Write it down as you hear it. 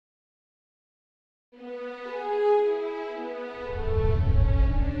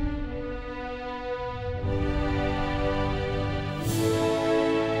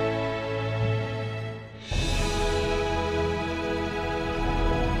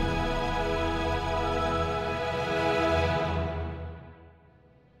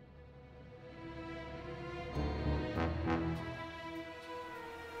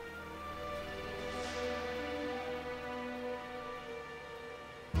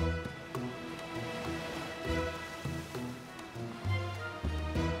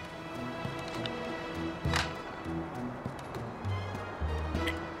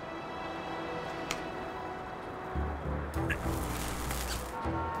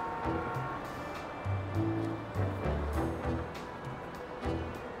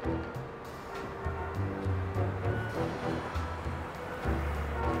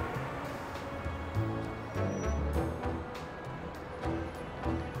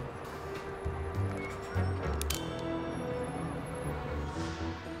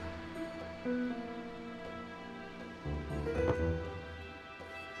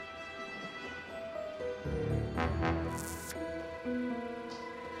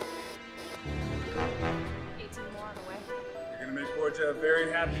A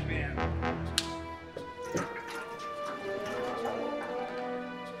very happy man.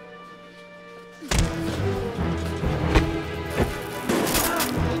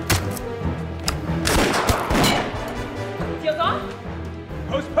 Deal's off?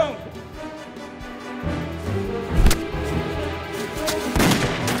 Postpone.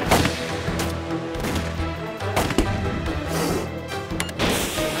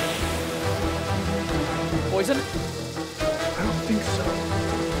 Poison? I don't think so.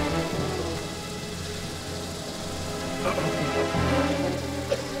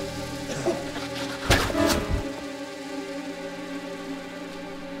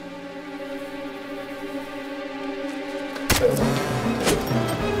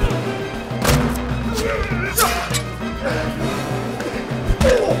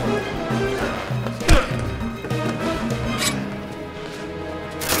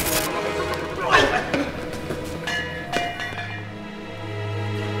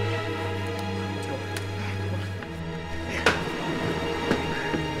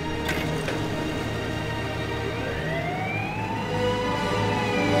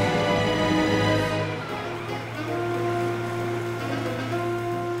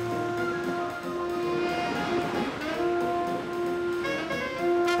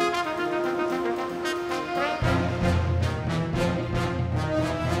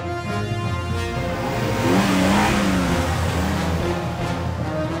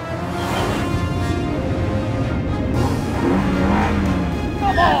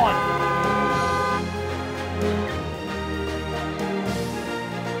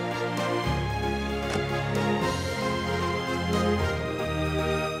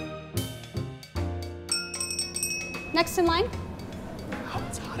 Next in line? Oh,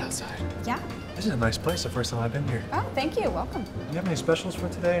 it's hot outside. Yeah. This is a nice place, the first time I've been here. Oh, thank you. Welcome. Do you have any specials for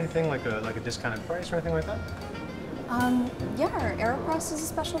today? Anything like a discounted price or anything like that? Yeah, our AeroPress is a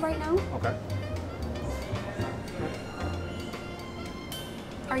special right now. Okay.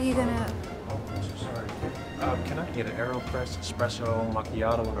 Are you gonna... Oh, I'm so sorry. Can I get an AeroPress, espresso,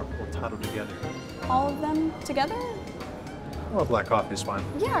 macchiato, and a portato together? all of them together? Well, black coffee is fine.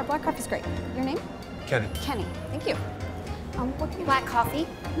 Yeah, our black coffee's great. Your name? Kenny. Kenny. Thank you. What can you... Black coffee,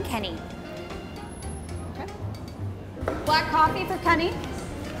 Kenny. Okay. Black coffee for Kenny.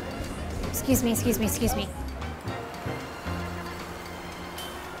 Excuse me, excuse me, excuse me.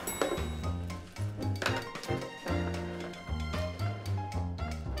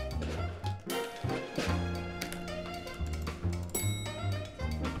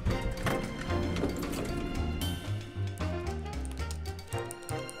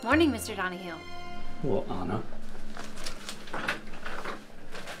 Morning, Mr. Donahue. Well, Anna.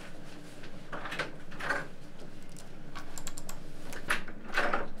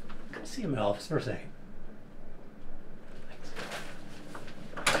 Come see him in the office for a second. Thanks.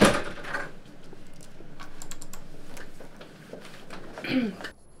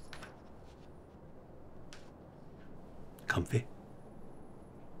 Comfy?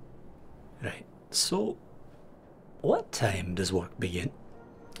 Right. So, what time does work begin?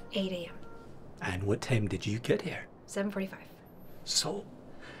 8 a.m. And what time did you get here? 7:45. So,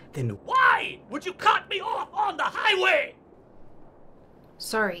 then why would you cut me off on the highway?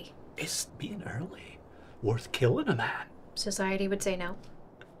 Sorry. Is being early worth killing a man? Society would say no.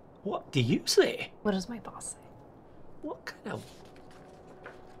 What do you say? What does my boss say? What kind of...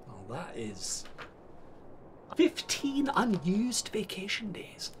 Well, that is... 15 unused vacation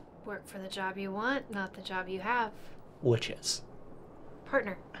days. Work for the job you want, not the job you have. Which is?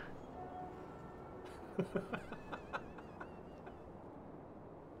 Partner.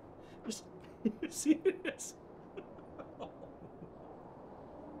 You're serious?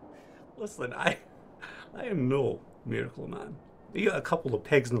 Listen, I am no miracle man. You got a couple of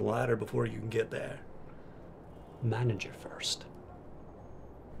pegs in the ladder before you can get there. Manager first.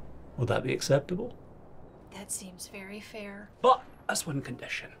 Will that be acceptable? That seems very fair. But that's one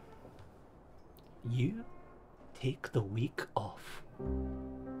condition. You take the week off.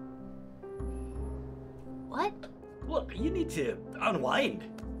 What? Look, you need to unwind.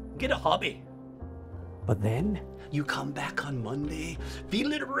 Get a hobby. But then you come back on Monday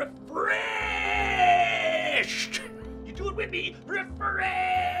feeling refreshed. You do it with me, refreshed.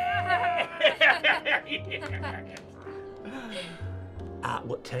 At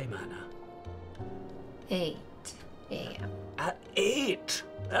what time, Anna? 8 a.m. At 8.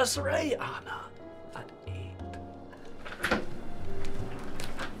 That's right, Anna. At 8.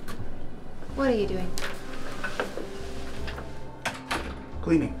 What are you doing?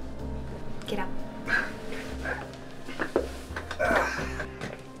 Cleaning. Get up.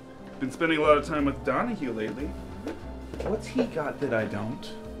 Been spending a lot of time with Donahue lately. What's he got that I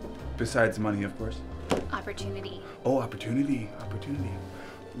don't? Besides money, of course. Opportunity. Oh, opportunity.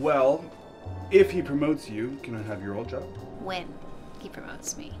 Well, if he promotes you, can I have your old job? When he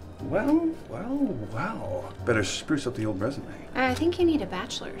promotes me. Well. Better spruce up the old resume. I think you need a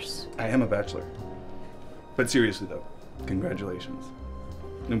bachelor's. I am a bachelor. But seriously though, congratulations.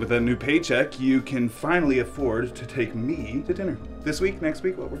 And with that new paycheck, you can finally afford to take me to dinner. This week, next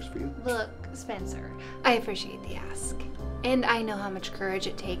week, what works for you? Look, Spencer, I appreciate the ask. And I know how much courage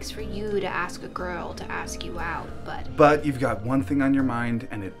it takes for you to ask a girl to ask you out, but... But you've got one thing on your mind,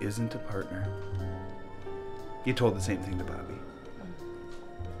 and it isn't a partner. You told the same thing to Bobby.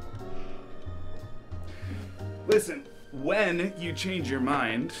 Listen, when you change your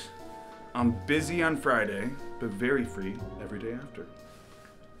mind, I'm busy on Friday, but very free every day after.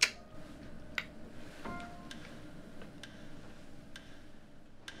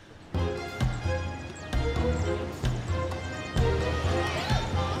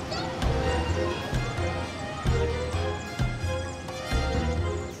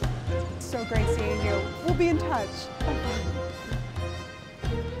 So great seeing you. We'll be in touch.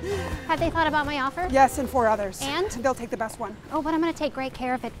 Have they thought about my offer? Yes, and 4 others. And? They'll take the best one. Oh, but I'm gonna take great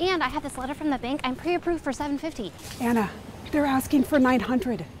care of it. And I have this letter from the bank. I'm pre-approved for $750. Anna, they're asking for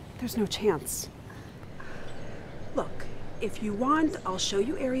 $900. There's no chance. Look, if you want, I'll show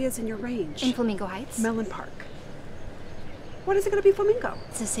you areas in your range. In Flamingo Heights? Melon Park. What is it gonna be, Flamingo?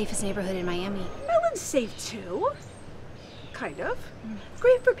 It's the safest neighborhood in Miami. Melon's safe too. Kind of.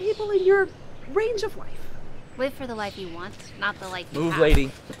 Great for people in your range of life. Live for the life you want, not the life you Move, have.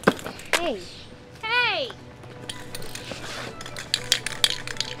 lady. Hey! Hey!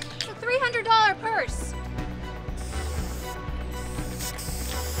 It's a $300 purse!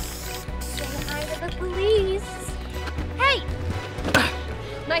 Say hi to the police! Hey!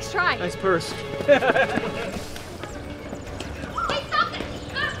 Nice try! Nice purse. Hey, stop it!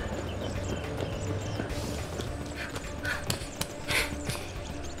 Ah!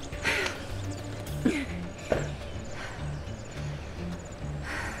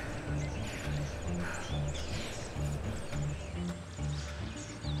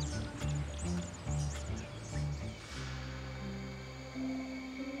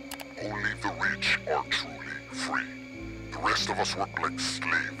 Only the rich are truly free. The rest of us work like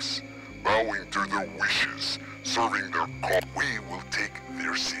slaves, bowing to their wishes, serving their cause. We will take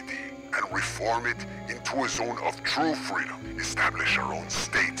their city and reform it into a zone of true freedom. Establish our own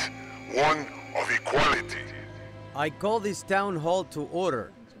state, one of equality. I call this town hall to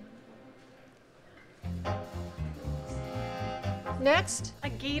order. Next. A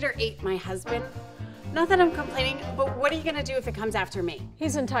gator ate my husband. Not that I'm complaining, but what are you gonna do if it comes after me?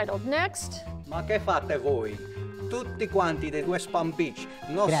 He's entitled. Next. Ma che fate voi? Tutti quanti di West Palm Beach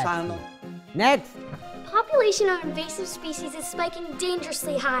non sanno. Next. Population of invasive species is spiking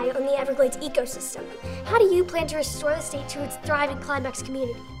dangerously high on the Everglades ecosystem. How do you plan to restore the state to its thriving climax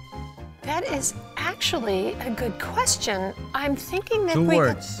community? That is actually a good question. I'm thinking that 2 we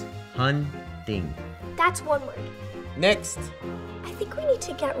words. Hunting. That's 1 word. Next. I think we need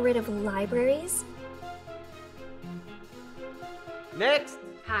to get rid of libraries. Next.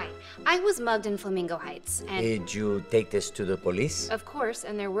 Hi, I was mugged in Flamingo Heights, and... Did you take this to the police? Of course,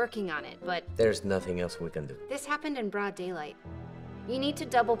 and they're working on it, but... There's nothing else we can do. This happened in broad daylight. You need to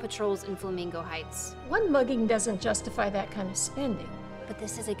double patrols in Flamingo Heights. One mugging doesn't justify that kind of spending. But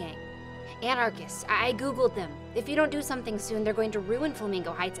this is a gang. Anarchists. I googled them. If you don't do something soon, they're going to ruin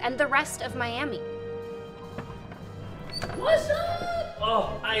Flamingo Heights and the rest of Miami. What's up?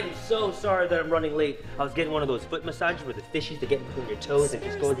 Oh, I am so sorry that I'm running late. I was getting one of those foot massages where the fishies to get between your toes and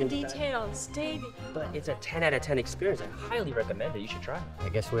just go the into details, Davey. But it's a 10 out of 10 experience. I highly recommend it. You should try it. I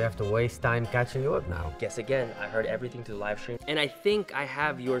guess we have to waste time catching you up now. Guess again, I heard everything through the live stream. And I think I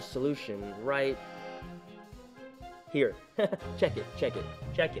have your solution right here. Check it, check it,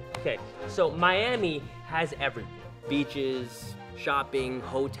 check it. Okay, so Miami has everything. Beaches, shopping,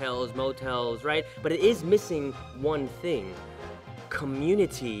 hotels, motels, right? But it is missing one thing.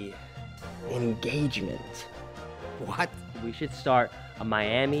 Community engagement. What? We should start a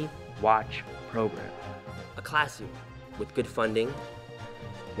Miami Watch program. a classy one with good funding,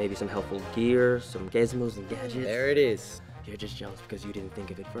 maybe some helpful gear, some gizmos and gadgets. There it is. You're just jealous because you didn't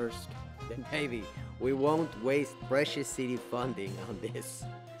think of it first. Baby, we won't waste precious city funding on this.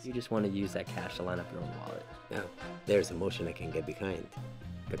 You just want to use that cash to line up your own wallet. Now, there's a motion I can get behind.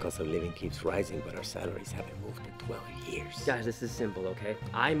 The cost of living keeps rising, but our salaries haven't moved in 12 years. Guys, this is simple, okay?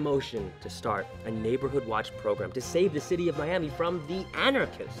 I motion to start a neighborhood watch program to save the city of Miami from the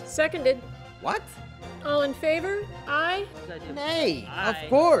anarchists. Seconded. What? All in favor? Aye? Nay, of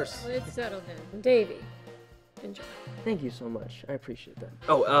course. Well, it's settled then. Davey, enjoy. Thank you so much. I appreciate that.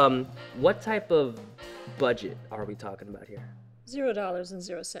 Oh, what type of budget are we talking about here?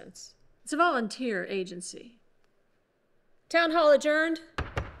 $0.00. It's a volunteer agency. Town hall adjourned.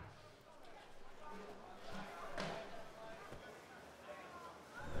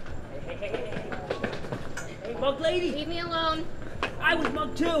 Hey, mug lady! Leave me alone. I was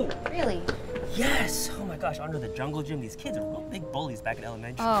mugged too! Really? Yes! Oh my gosh, under the jungle gym, these kids are real big bullies back in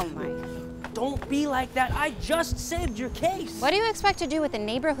elementary. Oh my God. Don't be like that. I just saved your case. What do you expect to do with a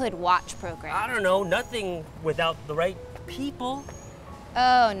neighborhood watch program? I don't know, nothing without the right people.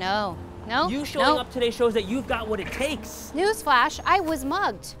 Oh, no. No? You showing up today shows that you've got what it takes. Newsflash, I was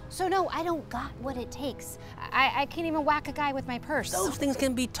mugged. So no, I don't got what it takes. I can't even whack a guy with my purse. Those things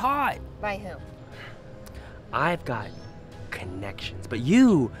can be taught. By who? I've got connections, but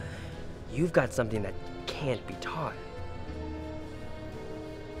you've got something that can't be taught.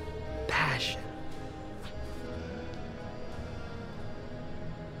 Passion.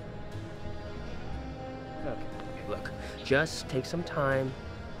 Okay, look, just take some time,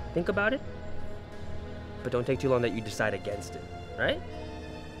 think about it, but don't take too long that you decide against it, right?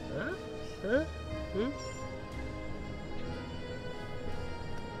 Huh? Huh? Hmm?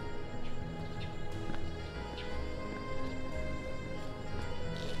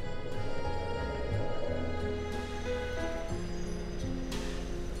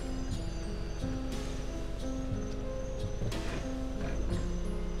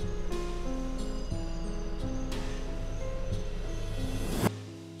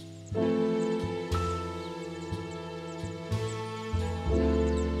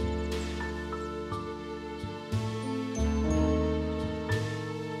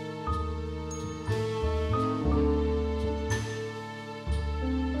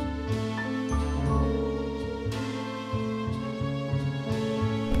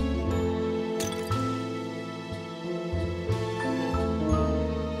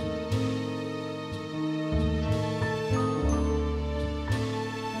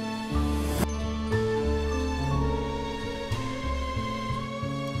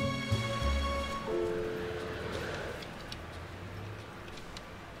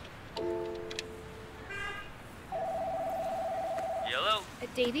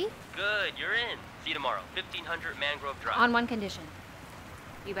 Davey? Good, you're in. See you tomorrow. 1500 Mangrove Drive. On one condition.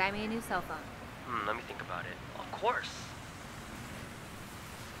 You buy me a new cell phone. Let me think about it. Of course.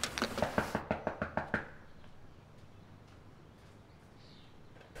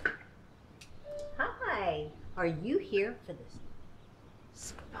 Hi. Are you here for this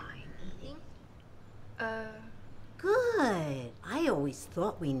spy meeting? Good. I always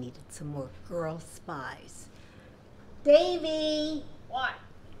thought we needed some more girl spies. Davey! What?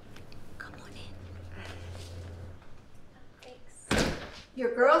 Come on in. Thanks.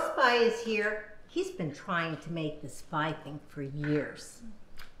 Your girl spy is here. He's been trying to make the spy thing for years.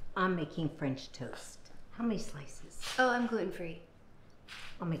 I'm making French toast. How many slices? Oh, I'm gluten-free.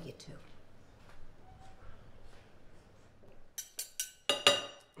 I'll make you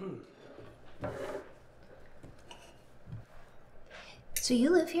 2. So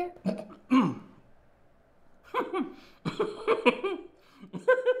you live here?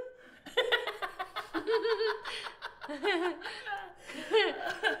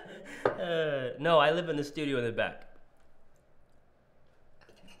 No, I live in the studio in the back.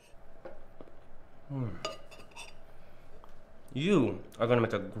 You are gonna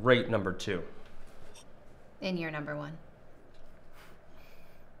make a great number 2. And you're number 1.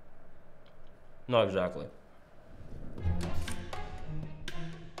 Not exactly.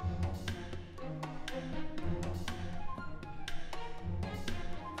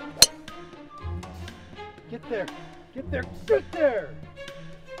 Get there! Get there! Get there!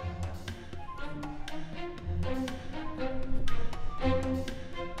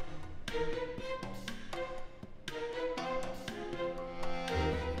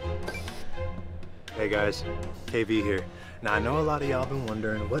 Hey guys, KV here. Now I know a lot of y'all been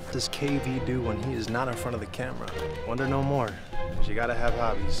wondering, what does KV do when he is not in front of the camera? Wonder no more, because you gotta have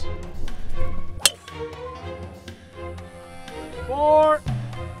hobbies. 4!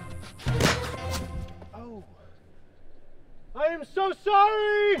 Oh. am so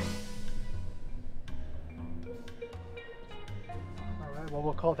sorry! All right, well,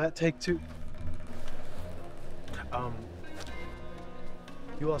 we'll call that take 2.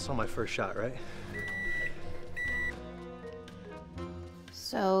 You all saw my first shot, right?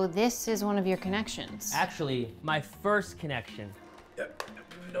 So this is one of your connections. Actually, my first connection. Yep.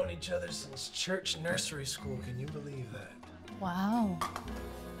 We've known each other since church nursery school. Can you believe that? Wow.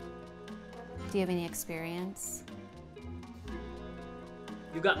 Do you have any experience?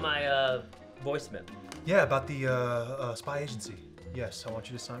 You got my voicemail. Yeah, about the spy agency. Yes, I want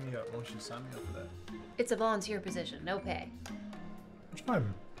you to sign me up. I want you to sign me up for that. It's a volunteer position, no pay. It's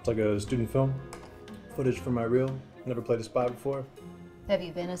fine. It's like a student film. Footage from my reel. Never played a spy before. Have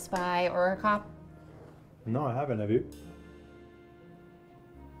you been a spy or a cop? No, I haven't. Have you?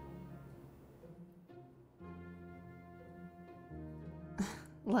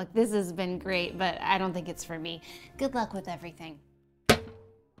 Look, this has been great, but I don't think it's for me. Good luck with everything.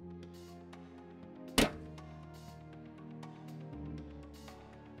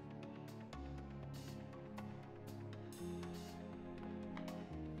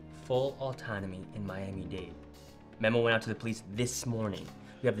 Full autonomy in Miami-Dade. Memo went out to the police this morning.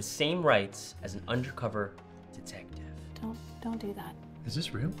 You have the same rights as an undercover detective. Don't do that. Is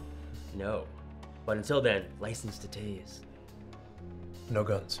this real? No. But until then, license to tase. No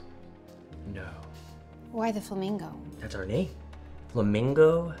guns. No. Why the Flamingo? That's our name.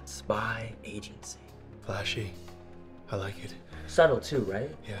 Flamingo Spy Agency. Flashy. I like it. Subtle too, right?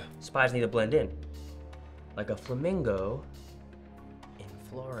 Yeah. Spies need to blend in. Like a flamingo in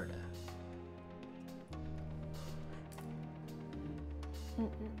Florida.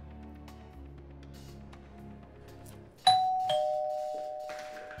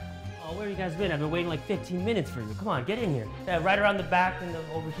 Oh, where have you guys been? I've been waiting like 15 minutes for you. Come on, get in here. Right around the back and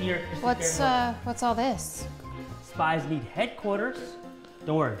over here. What's all this? Spies need headquarters.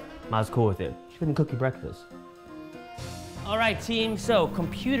 Don't worry, Ma's cool with it. She couldn't cook you breakfast. All right, team, so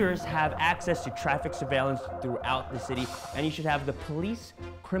computers have access to traffic surveillance throughout the city, and you should have the police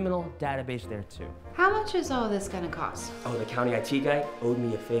criminal database there too. How much is all this gonna cost? Oh, the county IT guy owed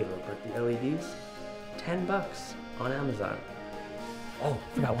me a favor, but the LEDs, $10 on Amazon. Oh,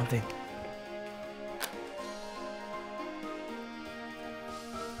 forgot one thing.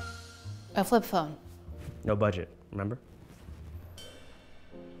 A flip phone. No budget, remember?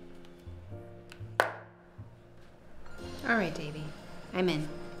 All right, Davey, I'm in.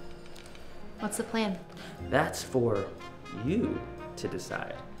 What's the plan? That's for you to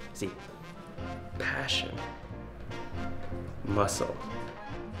decide. See, passion, muscle,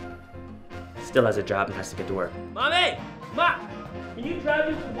 still has a job and has to get to work. Mommy! Ma! Can you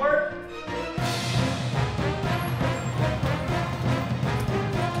drive me to work?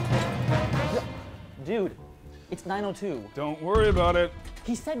 Dude, it's 9:02. Don't worry about it.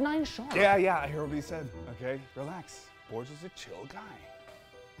 He said 9 sharp. Yeah, I heard what he said. Okay, relax. Borge is a chill guy.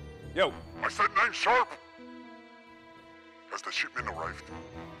 Yo. I said 9 sharp. Has the shipment arrived?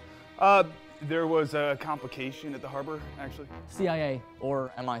 There was a complication at the harbor, actually. CIA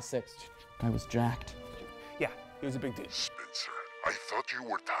or MI6. I was jacked. Yeah, it was a big deal. Spencer, I thought you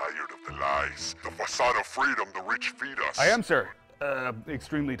were tired of the lies, the facade of freedom the rich feed us. I am, sir.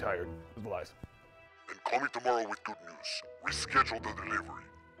 Extremely tired of the lies. Then call me tomorrow with good news. Reschedule the delivery.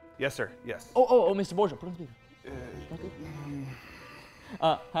 Yes, sir. Yes. Oh, Mr. Borgia, put on speaker.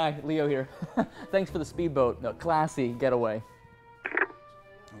 Hi, Leo here. Thanks for the speedboat. No, classy getaway.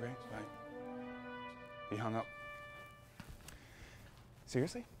 Okay, bye. He hung up.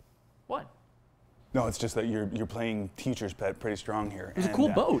 Seriously? What? No, it's just that you're playing teacher's pet pretty strong here. It was a cool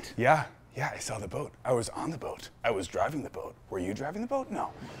boat. Yeah, I saw the boat. I was on the boat. I was driving the boat. Were you driving the boat?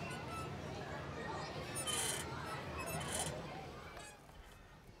 No.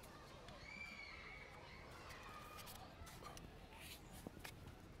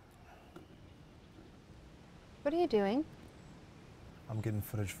 What are you doing? I'm getting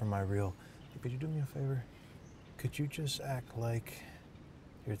footage from my reel. Hey, could you do me a favor? Could you just act like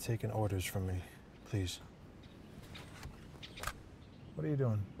you're taking orders from me, please? What are you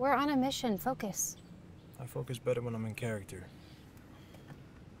doing? We're on a mission. Focus. I focus better when I'm in character.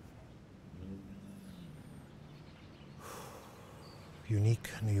 Unique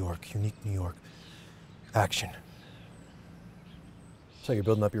New York, unique New York. Action. So you're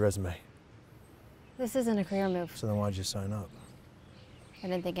building up your resume. This isn't a career move. So then why'd you sign up? I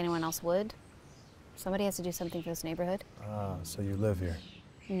didn't think anyone else would. Somebody has to do something for this neighborhood. Ah, so you live here.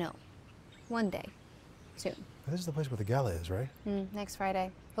 No. One day. Soon. This is the place where the gala is, right? Next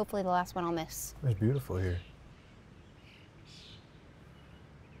Friday. Hopefully the last one I'll miss. It's beautiful here.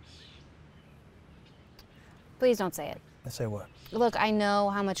 Please don't say it. I say what? Look, I know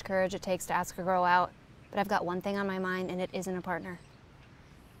how much courage it takes to ask a girl out, but I've got one thing on my mind, and it isn't a partner.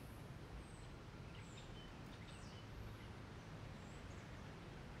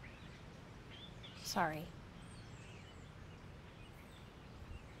 Sorry.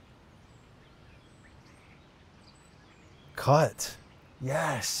 Cut.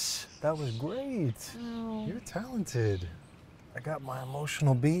 Yes, that was great. Oh. You're talented. I got my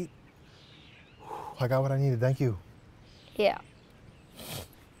emotional beat. I got what I needed, thank you. Yeah.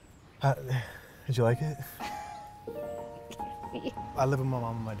 Did you like it? I live with my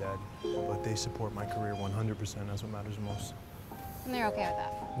mom and my dad, but they support my career 100%. That's what matters most. And they're okay with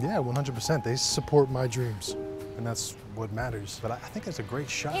that. Yeah, 100%. They support my dreams, and that's what matters. But I think it's a great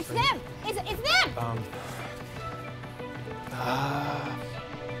shot. It's them! It's them!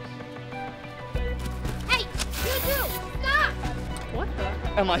 Hey, you two! Stop! What the?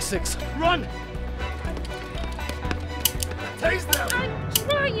 MI6, run! Tase them! I'm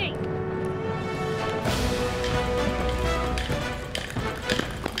trying!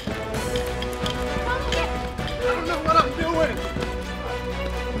 I don't know what I'm doing!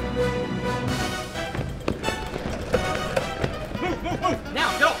 Move! Now,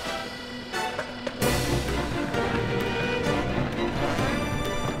 go!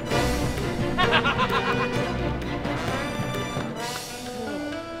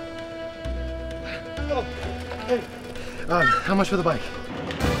 Oh, hey. How much for the bike?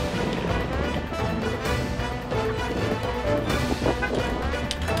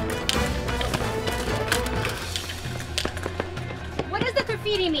 What does the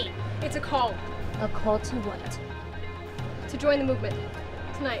graffiti mean? It's a call. A call to what? To join the movement.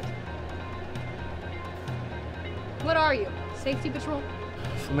 Tonight. What are you? Safety patrol?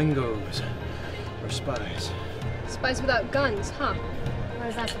 Flamingos. Or spies. Spies without guns, huh? What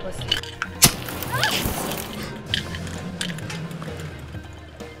is that supposed to mean?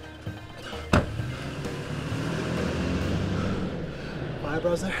 My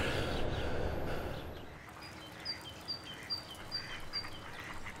eyebrows there?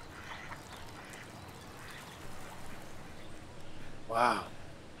 Wow.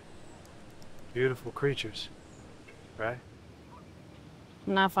 Beautiful creatures, right?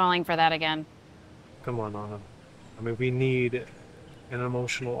 I'm not falling for that again. Come on, Ana. I mean, we need an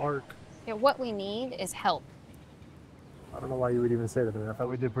emotional arc. Yeah, what we need is help. I don't know why you would even say that. I thought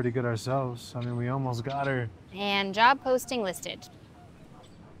we did pretty good ourselves. I mean, we almost got her. And job posting listed.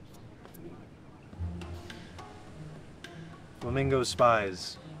 Flamingo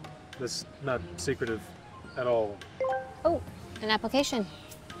spies. That's not secretive at all. Oh, an application.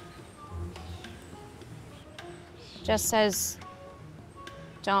 Just says,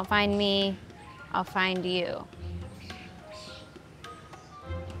 don't find me, I'll find you.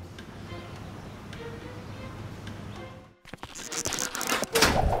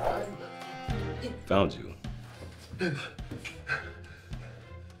 Found you.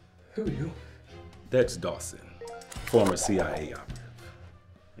 Who are you? That's Dawson, former CIA operative.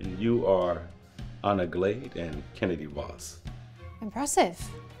 And you are Ana Glade and Kennedy Voss. Impressive.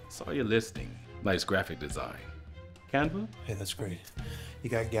 Saw your listing. Nice graphic design. Canva? Hey, that's great. You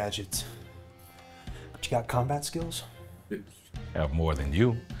got gadgets. But you got combat skills? Have more than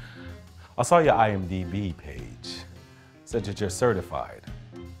you. I saw your IMDb page. Said that you're certified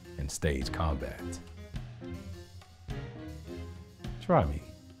in stage combat. Try me.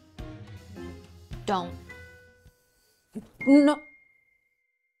 Don't. No.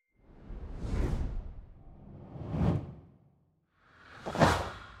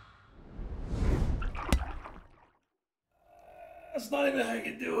 That's not even how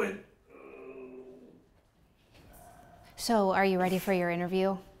you do it. So, are you ready for your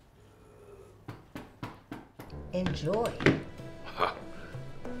interview? Enjoy.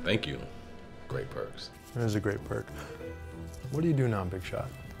 Thank you. Great perks. That is a great perk. What do you do now, Big Shot?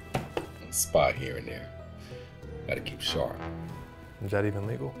 Spy here and there. Gotta keep sharp. Is that even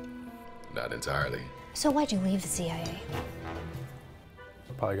legal? Not entirely. So why'd you leave the CIA?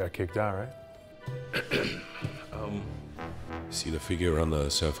 Probably got kicked out, right? See the figure on the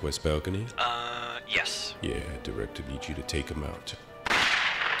southwest balcony? Yes. Yeah, director needs you to take him out.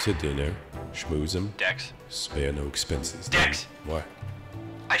 To dinner, schmooze him. Dex? Spare no expenses. Dex? What?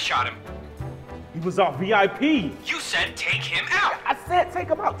 I shot him. He was our VIP. You said take him out. I said take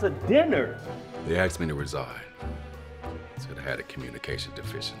him out to dinner. They asked me to resign. Said I had a communication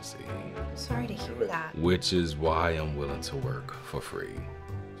deficiency. Sorry to hear that. Which is why I'm willing to work for free.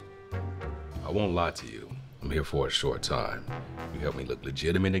 I won't lie to you. I'm here for a short time. You help me look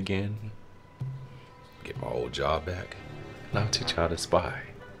legitimate again, get my old job back, and I'll teach you how to spy.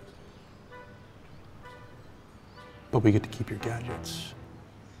 But we get to keep your gadgets.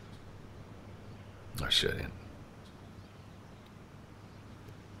 I shouldn't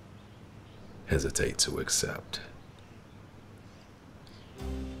hesitate to accept.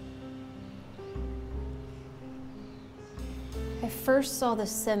 I first saw the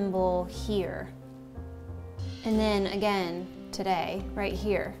symbol here. And then again, today, right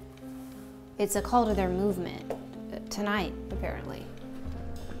here. It's a call to their movement. Tonight, apparently.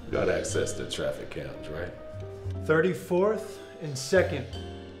 You got access to traffic cams, right? 34th and 2nd.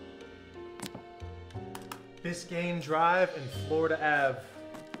 Biscayne Drive and Florida Ave.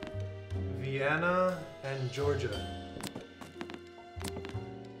 Vienna and Georgia.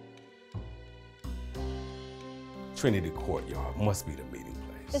 Trinity Courtyard must be the meeting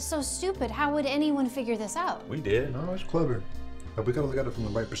place. It's so stupid. How would anyone figure this out? We did. No, it's clever. But we gotta look at it from the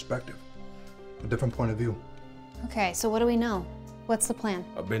right perspective. A different point of view. Okay, so what do we know? What's the plan?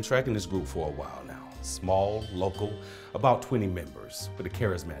 I've been tracking this group for a while now. Small, local, about 20 members with a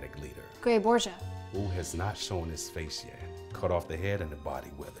charismatic leader. Gray Borgia. Who has not shown his face yet. Cut off the head and the body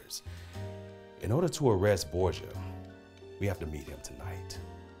withers. In order to arrest Borgia, we have to meet him tonight.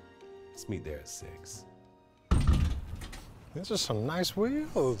 Let's meet there at 6. These are some nice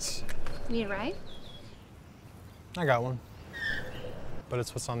wheels. Need a ride? I got one. But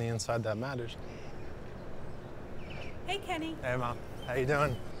it's what's on the inside that matters. Hey, Kenny. Hey, Mom. How you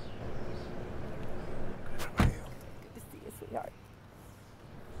doing? Good to see you, sweetheart.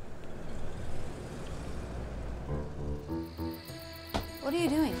 What are you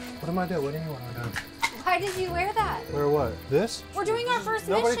doing? What am I doing? What do you want to do? Why did you wear that? Wear what? This? We're doing our first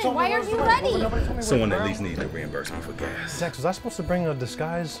Nobody mission. told me Why what aren't I you was ready? doing. Nobody told me Someone what at to least wear. needs to reimburse me for gas. Dex, was I supposed to bring a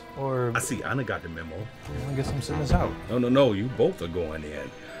disguise or? I see Ana got the memo. I guess I'm sitting this out. No, you both are going in.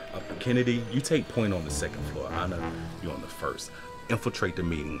 Kennedy, you take point on the 2nd floor. Ana, you're on the 1st. Infiltrate the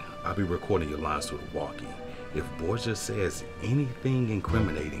meeting. I'll be recording your lines through the walkie. If Borgia says anything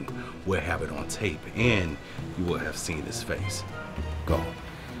incriminating, we'll have it on tape, and you will have seen his face. Go.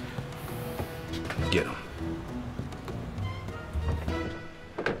 Get him.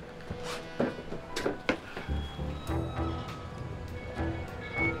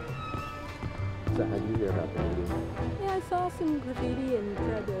 So how'd you hear about the meeting? Yeah, I saw some graffiti and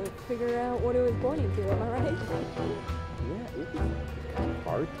tried to figure out what it was pointing to, am I right? Yeah, it was kind of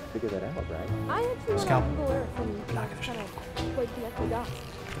hard to figure that out, right? I actually want to Scout. Google Earth and kind of like connect the dots.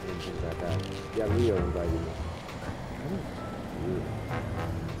 And things like that. Yeah, Leo invited me.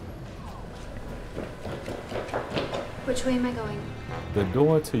 Which way am I going? The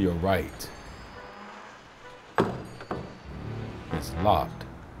door to your right is locked,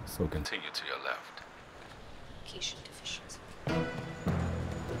 so continue to your left. Location deficiency.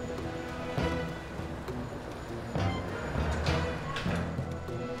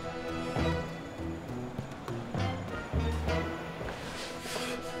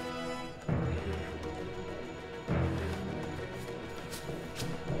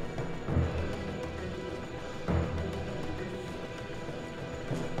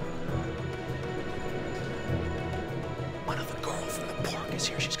 One of the girls from the park is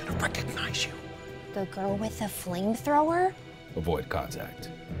here. She's gonna recognize you. The girl with the flamethrower? Avoid contact.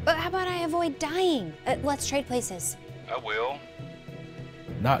 But how about I avoid dying? Let's trade places. I will.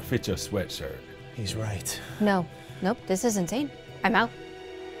 Not fit your sweatshirt. He's right. No. Nope, this is insane. I'm out.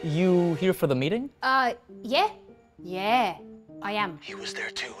 You here for the meeting? Yeah. Yeah, I am. He was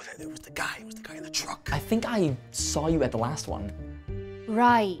there too. It was the guy. It was the guy in the truck. I think I saw you at the last one.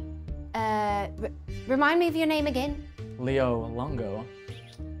 Right. Remind me of your name again. Leo Longo.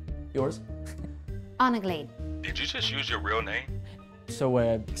 Yours? Ana Glade. Did you just use your real name? So,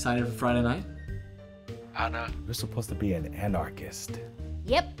 excited for Friday night? Ana, you're supposed to be an anarchist.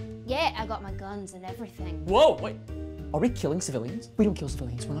 Yep. Yeah, I got my guns and everything. Whoa, wait. Are we killing civilians? We don't kill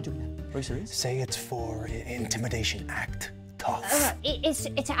civilians. We're not doing that. Are you serious? Say it's for intimidation. Act tough. It's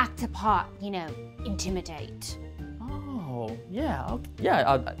to act a part, you know, intimidate. Oh, yeah.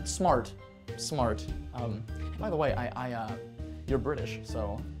 Yeah, smart. Smart. By the way, you're British,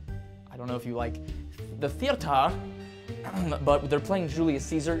 so I don't know if you like the theater, but they're playing Julius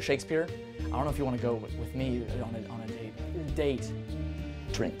Caesar, Shakespeare. I don't know if you want to go with me on a date. Date.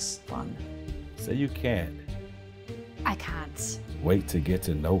 Drinks. Fun. Say you can't. I can't. Wait to get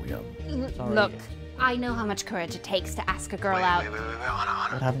to know him. Sorry. Look, I know how much courage it takes to ask a girl out. Wait,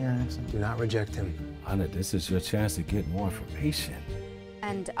 Ana. What happened to your accent? Do not reject him. Ana, this is your chance to get more information.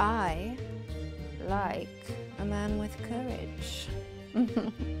 And I like a man with courage.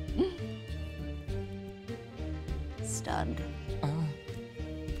 Stud.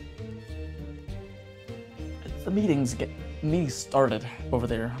 The meeting started over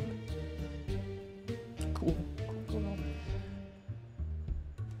there. Cool.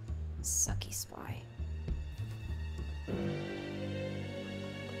 Sucky spy.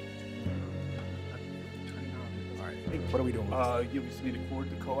 Alright, hey, what are we doing? You just need a cord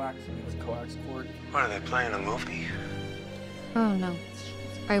to coax. It's a coax cord. What, are they playing a movie? Oh no.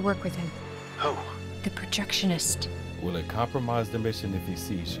 I work with him. Who? The projectionist. Will it compromise the mission if he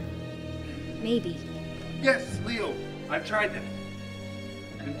sees you? Maybe. Yes, Leo. I've tried that.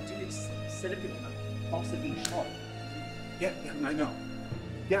 Instead of also being sharp. Yeah, I know.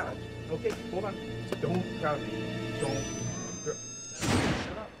 Yeah. Okay, hold on. Don't crowd me. Don't.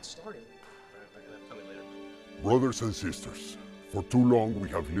 Shut up. It's starting. Tell me later. Brothers and sisters, for too long we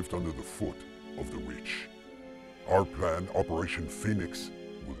have lived under the foot of the rich. Our plan, Operation Phoenix,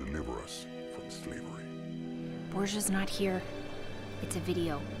 will deliver us from slavery. Borgia's not here. It's a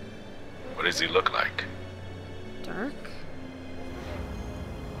video. What does he look like? Dark?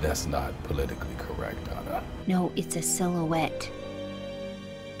 That's not politically correct, Ana. No, it's a silhouette.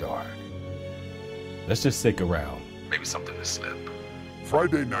 Dark. Let's just stick around. Maybe something to slip.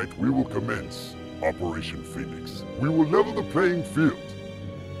 Friday night we will commence Operation Phoenix. We will level the playing field,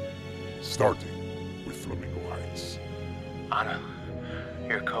 starting with Flamingo Heights. Ana,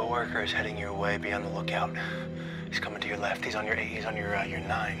 your coworker is heading your way. Be on the lookout. He's coming to your left. He's on your 8. He's on your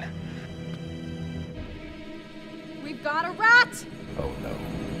 9. We've got a rat! Oh no.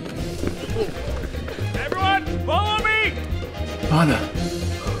 Everyone, follow me! Ana!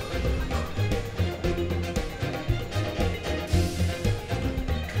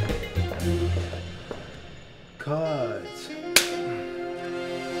 Cut.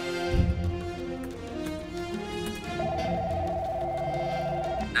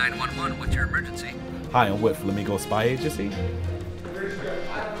 What's your emergency? Hi, I'm with Flamingo Spy Agency.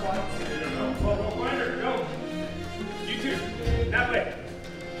 You two, that way.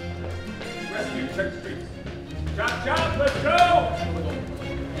 Rescue, check the streets. Chop, let's go!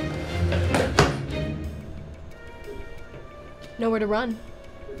 Nowhere to run.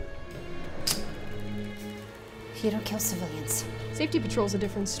 If you don't kill civilians. Safety patrol's a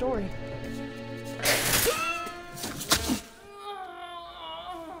different story.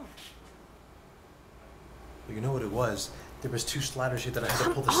 You know what it was? There was 2 splatters here that I had to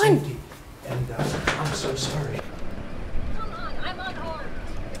pull the Come on. safety. And I'm so sorry. Come on, I'm unarmed.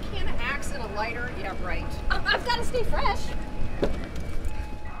 A can of Axe and a lighter? Yeah, right. I've got to stay fresh.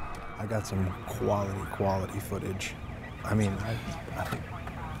 I got some quality footage. I mean, I think...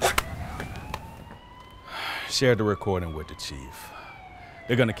 Share the recording with the chief.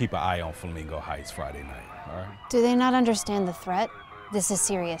 They're gonna keep an eye on Flamingo Heights Friday night, all right? Do they not understand the threat? This is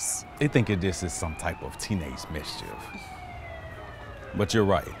serious. They think this is some type of teenage mischief. But you're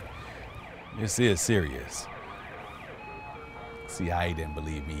right. This is serious. CIA didn't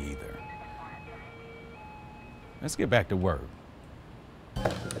believe me either. Let's get back to work.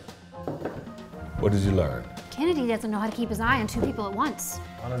 What did you learn? Kennedy doesn't know how to keep his eye on 2 people at once.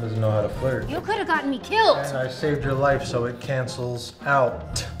 Ana doesn't know how to flirt. You could have gotten me killed. And I saved your life, so it cancels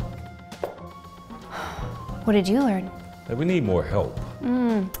out. What did you learn? That we need more help.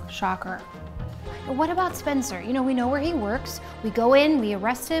 Shocker. What about Spencer? You know, we know where he works. We go in, we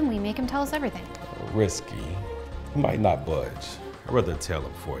arrest him, we make him tell us everything. Risky. He might not budge. I'd rather tell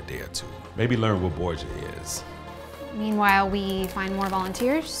him for a day or 2. Maybe learn what Borgia is. Meanwhile, we find more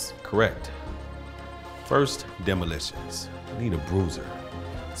volunteers. Correct. First, demolitions. We need a bruiser.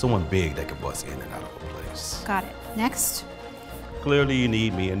 Someone big that can bust in and out of a place. Got it. Next? Clearly you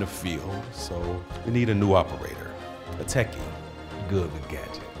need me in the field, so we need a new operator. A techie, good with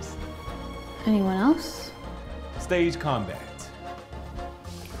gadgets. Anyone else? Stage combat.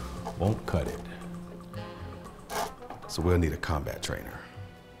 Won't cut it. So we'll need a combat trainer.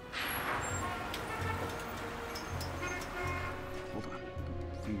 Hold on.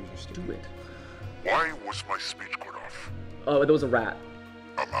 Fingers are still. Do it. Why was my speech cut off? There was a rat.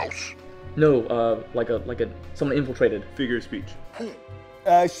 A mouse? No, someone infiltrated. Figure of speech. Who?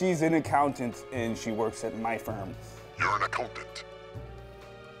 She's an accountant and she works at my firm. You're an accountant.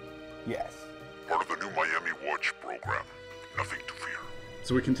 Yes. Part of the new Miami Watch program. Nothing to fear.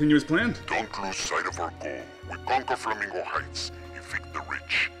 So we continue as planned? Don't lose sight of our goal. We conquer Flamingo Heights, evict the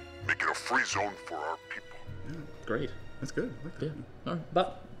rich, make it a free zone for our people. Yeah, Great. that's good. I like that. All right,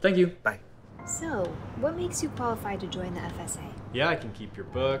 but thank you. Bye. So, what makes you qualified to join the FSA? Yeah, I can keep your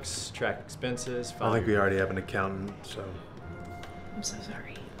books, track expenses, I think we already have an accountant, so... I'm so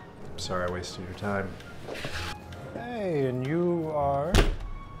sorry. I'm sorry I wasted your time. Hey, and you are?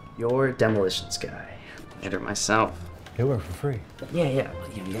 Your demolitions guy. Did it myself. You work for free. Yeah.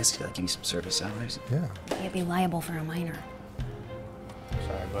 You guys could give me some service hours. Yeah. Can't be liable for a minor.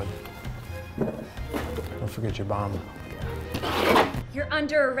 Sorry, bud. Don't forget your bomb. You're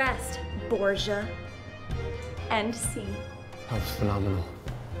under arrest, Borgia. End scene. That was phenomenal.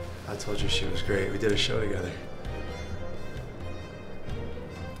 I told you she was great. We did a show together.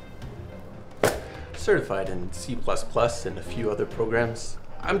 Certified in C++ and a few other programs.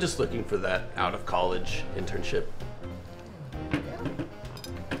 I'm just looking for that out-of-college internship.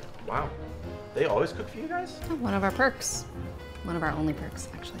 Wow. They always cook for you guys? One of our perks. One of our only perks,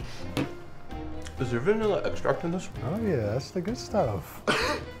 actually. Is there vanilla extract in this? Oh yeah, that's the good stuff.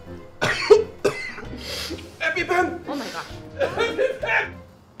 EpiPen! Oh my gosh. EpiPen!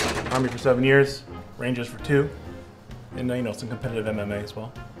 Army for 7 years, Rangers for 2, and you know, some competitive MMA as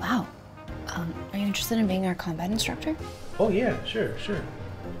well. Wow. Are you interested in being our combat instructor? Oh yeah, sure.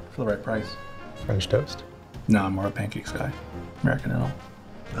 For the right price. French toast? No, I'm more a pancakes guy. American and all.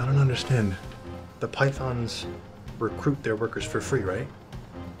 I don't understand. The Pythons recruit their workers for free, right?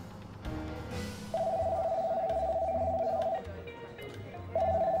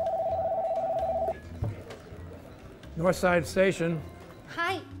 Northside Station.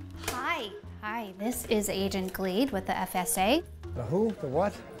 Hi. Hi. This is Agent Glade with the FSA. The who? The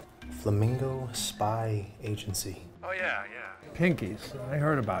what? Flamingo Spy Agency. Oh, yeah. Pinkies. I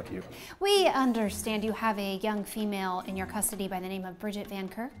heard about you. We understand you have a young female in your custody by the name of Bridget Van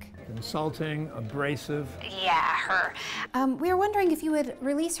Kirk. Insulting, abrasive. Yeah, her. We were wondering if you would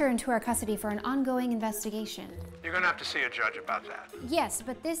release her into our custody for an ongoing investigation. You're gonna have to see a judge about that. Yes,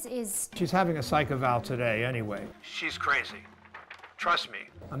 but this is... She's having a psych eval today anyway. She's crazy. Trust me.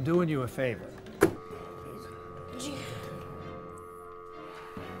 I'm doing you a favor.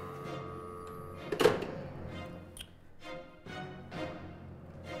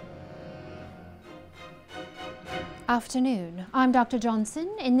 Afternoon. I'm Dr.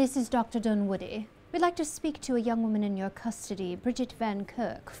 Johnson, and this is Dr. Dunwoody. We'd like to speak to a young woman in your custody, Bridget Van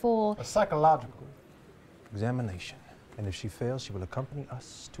Kirk, for... A psychological examination. And if she fails, she will accompany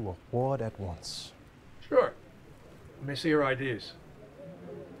us to a ward at once. Sure. Let me see your IDs.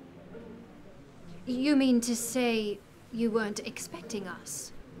 You mean to say you weren't expecting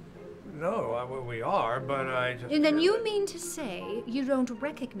us? No, we are, but I just... And then you mean to say you don't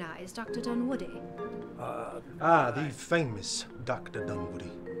recognize Dr. Dunwoody? The famous Dr.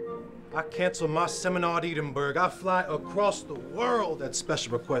 Dunwoody. I cancel my seminar at Edinburgh. I fly across the world at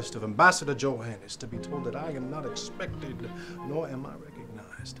special request of Ambassador Johannes to be told that I am not expected, nor am I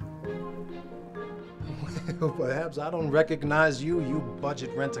recognized. Well, perhaps I don't recognize you, you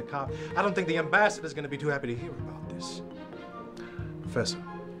budget rent-a-cop. I don't think the ambassador's gonna be too happy to hear about this. Professor,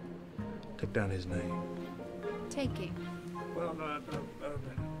 take down his name. Taking. Well,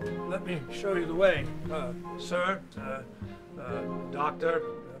 let me show you the way. Sir, doctor,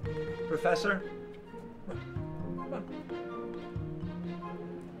 professor. Come on.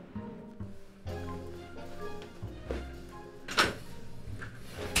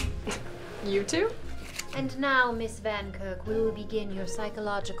 You two? And now, Miss Van Kirk, we will begin your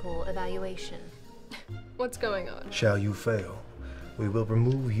psychological evaluation. What's going on? Shall you fail, we will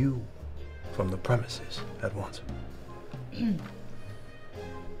remove you from the premises at once.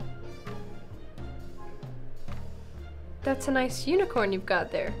 That's a nice unicorn you've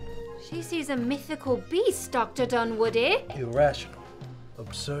got there. She sees a mythical beast, Dr. Dunwoody. Irrational,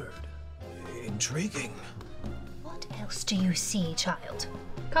 absurd, intriguing. What else do you see, child?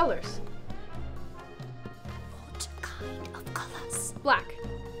 Colors. What kind of colors? Black.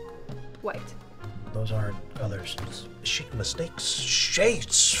 White. Those aren't colors. She mistakes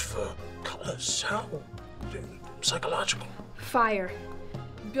shades for colors. How? Psychological. Fire.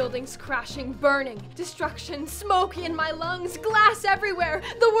 Buildings crashing, burning, destruction, smoke in my lungs, glass everywhere.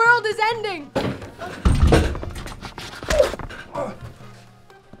 The world is ending.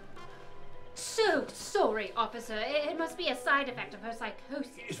 So sorry, officer. It must be a side effect of her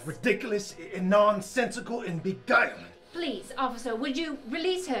psychosis. It's ridiculous and nonsensical and beguiling. Please, officer, would you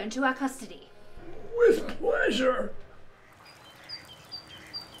release her into our custody? With pleasure.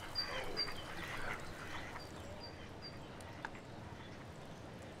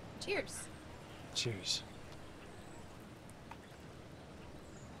 Cheers. Cheers.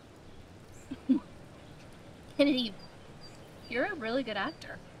 Kennedy, you're a really good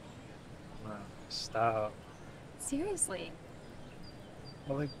actor. Wow, stop. Seriously.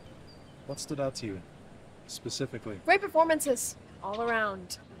 Well, like, what stood out to you, specifically? Great performances all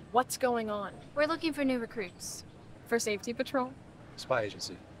around. What's going on? We're looking for new recruits. For safety patrol? Spy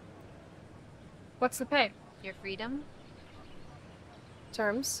agency. What's the pay? Your freedom.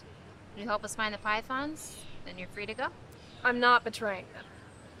 Terms? You help us find the Pythons, then you're free to go. I'm not betraying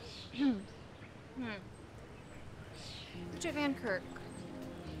them. Bridget Van Kirk,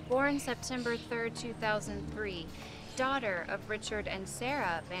 born September 3rd, 2003. daughter of Richard and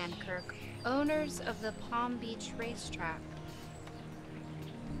Sarah Van Kirk, owners of the Palm Beach racetrack.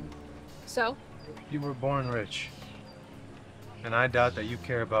 So? You were born rich. And I doubt that you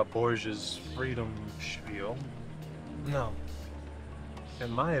care about Borgia's freedom spiel. No.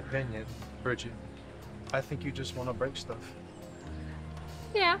 In my opinion, Bridget, I think you just want to break stuff.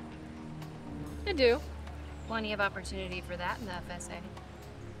 Yeah, I do. Plenty of opportunity for that in the FSA.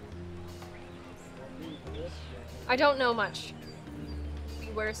 I don't know much.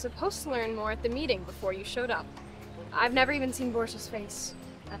 We were supposed to learn more at the meeting before you showed up. I've never even seen Borgia's face.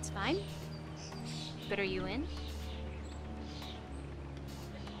 That's fine. But are you in?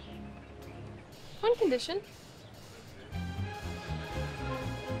 One condition.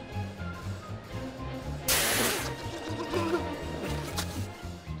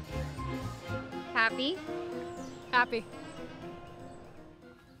 Happy? Happy.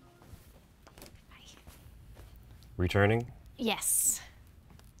 Returning? Yes.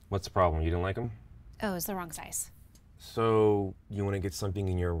 What's the problem? You didn't like them? Oh, it's the wrong size. So, you want to get something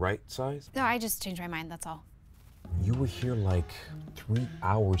in your right size? No, I just changed my mind, that's all. You were here like 3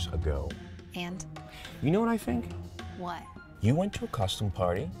 hours ago. And? You know what I think? What? You went to a costume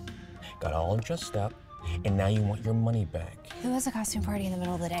party, got all dressed up, and now you want your money back. Who has a costume party in the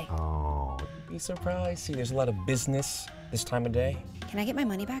middle of the day? Oh, you'd be surprised. See, there's a lot of business this time of day. Can I get my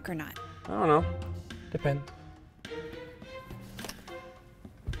money back or not? I don't know. Depend.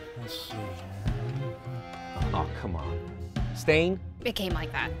 Let's see. Oh, come on. Stain? It came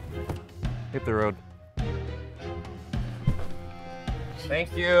like that. Hit the road.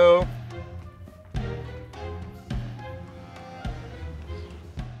 Thank you.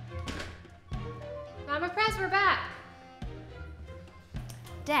 Mama Press, we're back.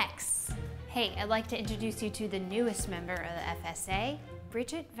 Dex. Hey, I'd like to introduce you to the newest member of the FSA,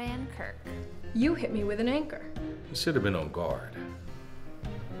 Bridget Van Kirk. You hit me with an anchor. You should have been on guard.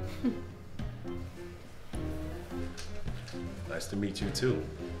 Nice to meet you, too.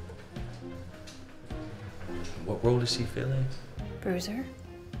 What role does she fill in? Bruiser.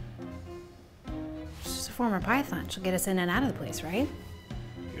 She's a former Python. She'll get us in and out of the place, right?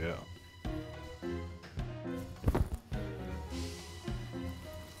 Yeah.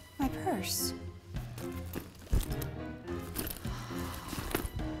 My purse.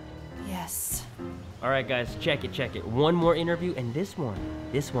 Yes. All right, guys, check it, check it. One more interview, and this one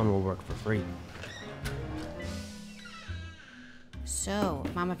will work for free. So,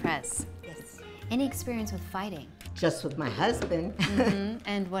 Mama Prez. Yes. Any experience with fighting? Just with my husband. Mm-hmm.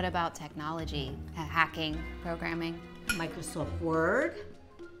 And what about technology? Hacking, programming? Microsoft Word,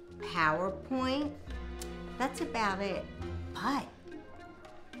 PowerPoint. That's about it. But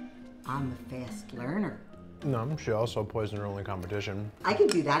I'm a fast learner. No, she also poisoned her only competition. I can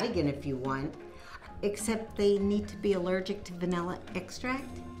do that again if you want. Except they need to be allergic to vanilla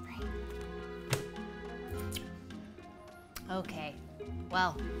extract. Okay.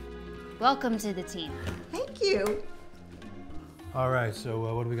 Well, welcome to the team. Thank you. All right,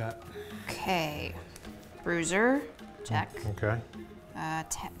 so what do we got? Okay. Bruiser, check. Okay.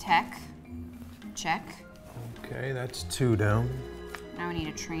 Tech, check. Okay, that's 2 down. Now we need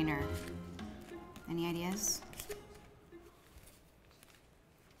a trainer. Any ideas?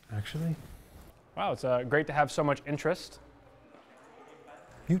 Actually? Wow, it's great to have so much interest.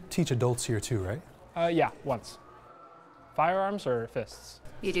 You teach adults here too, right? Yeah, once. Firearms or fists?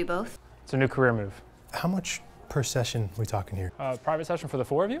 You do both? It's a new career move. How much per session are we talking here? Private session for the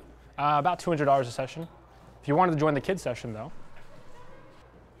 4 of you? About $200 a session. If you wanted to join the kids session, though.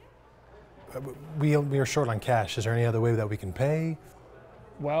 We are short on cash. Is there any other way that we can pay?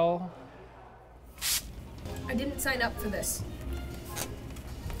 Well... I didn't sign up for this.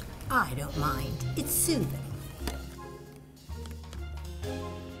 I don't mind. It's soothing.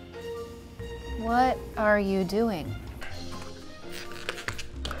 What are you doing?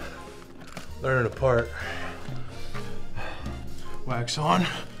 Learning apart. Wax on.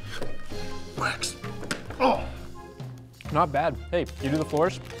 Wax. Oh! Not bad. Hey, you do the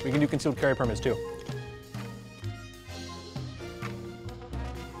floors, we can do concealed carry permits, too.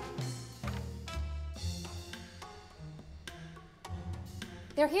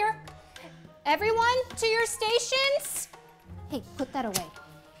 They're here? Everyone to your stations? Hey, put that away.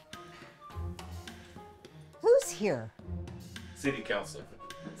 Who's here? City Council.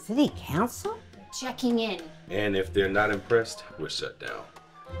 City Council? Checking in. And if they're not impressed, we're shut down.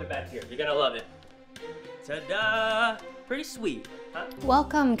 They're back here. You're gonna love it. Ta-da! Pretty sweet, huh?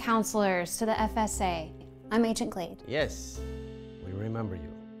 Welcome, counselors, to the FSA. I'm Agent Glade. Yes, we remember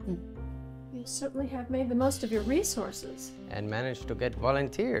you. You certainly have made the most of your resources. And managed to get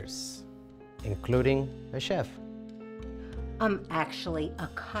volunteers, including a chef. I'm actually a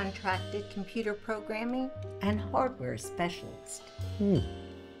contracted computer programming and hardware specialist. And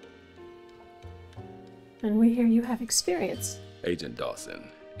we hear you have experience. Agent Dawson,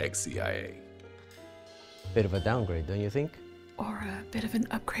 ex-CIA. Bit of a downgrade, don't you think? Or a bit of an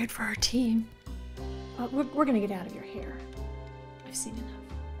upgrade for our team. We're gonna get out of your hair. I've seen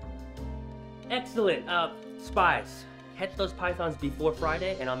enough. Excellent. Spies, catch those pythons before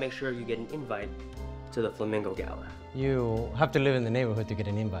Friday, and I'll make sure you get an invite to the Flamingo Gala. You have to live in the neighborhood to get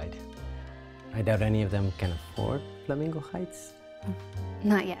an invite. I doubt any of them can afford Flamingo Heights.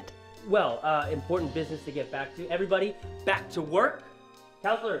 Not yet. Well, important business to get back to. Everybody, back to work.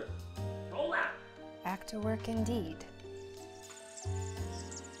 Counselor, roll out. Back to work indeed.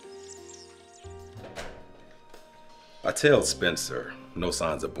 I tell Spencer, no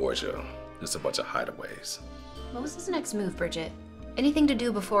signs of Borgia. Just a bunch of hideaways. What was his next move, Bridget? Anything to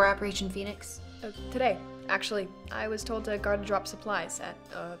do before Operation Phoenix? Today, actually. I was told to guard and drop supplies at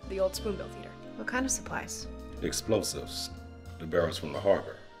the old Spoonbill Theater. What kind of supplies? Explosives. The barrels from the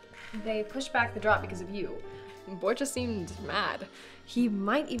harbor. They pushed back the drop because of you. Borgia seemed mad. He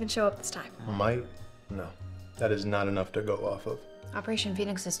might even show up this time. Might? No. That is not enough to go off of. Operation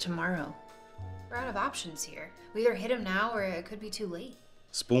Phoenix is tomorrow. We're out of options here. We either hit him now or it could be too late.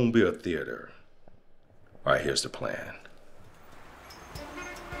 Spoonbill Theater. All right, here's the plan.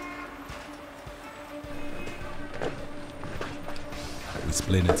 We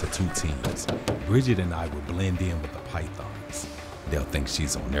split into two teams. Bridget and I will blend in with the pythons. They'll think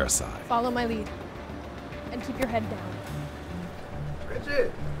she's on their side. Follow my lead. And keep your head down.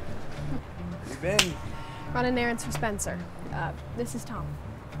 Bridget! Where you been? Running errands for Spencer. This is Tom.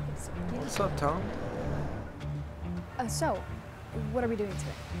 What's up, Tom? So, what are we doing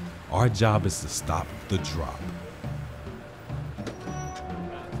today? Our job is to stop the drop.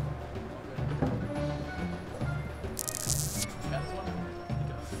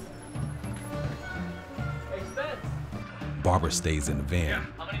 Barbara stays in the van.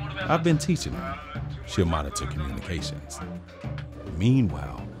 I've been teaching her. She'll monitor communications.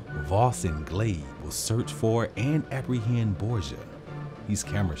 Meanwhile, Voss and Glade will search for and apprehend Borgia. He's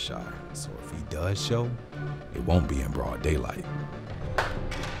camera shy, so if he does show, it won't be in broad daylight.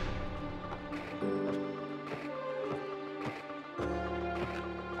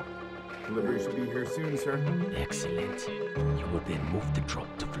 Delivery should be here soon, sir. Excellent. You will then move the drop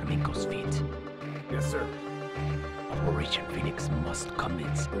to Flamingo's feet. Yes, sir. Operation Phoenix must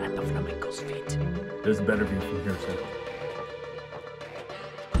commence at the Flamingo's feet. There's a better view from here, sir.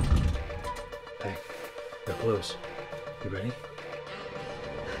 Hey, they're close. You ready?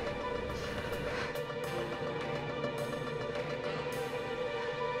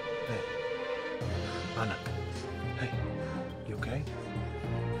 Hey, Ana. Hey, you okay?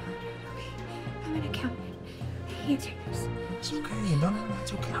 I'm an accountant. I can't do this. It's okay. No,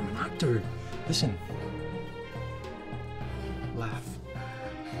 it's okay. I'm an actor. Listen. Laugh.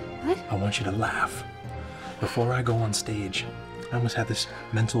 What? I want you to laugh. Before I go on stage, I almost had this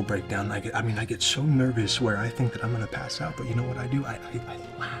mental breakdown. I get so nervous where I think that I'm gonna pass out, but you know what I do? I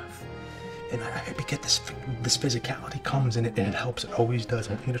laugh. And I get this physicality comes in it, and it helps. It always does.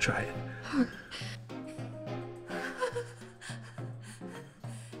 I want you to try it.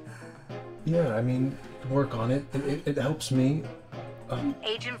 Yeah, I mean, work on it. It helps me.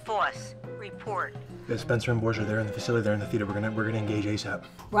 Agent Voss, report. Yeah, Spencer and Borgia, they're in the facility, they're in the theater. We're gonna engage ASAP.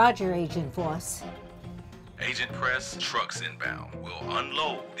 Roger, Agent Voss. Agent Press, trucks inbound. We'll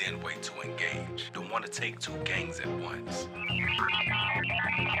unload, then wait to engage. Don't want to take two gangs at once.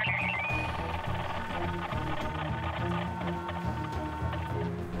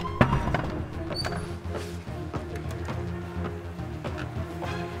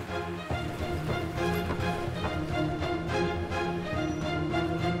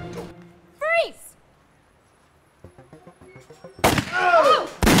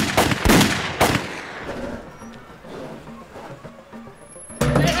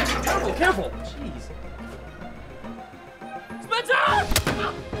 Careful! Jeez. Spencer!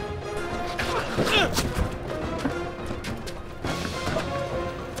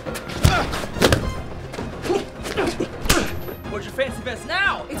 Where's your fancy vest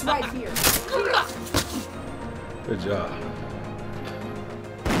now? It's right here. Good job.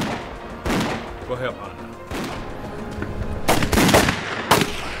 Go help Ana.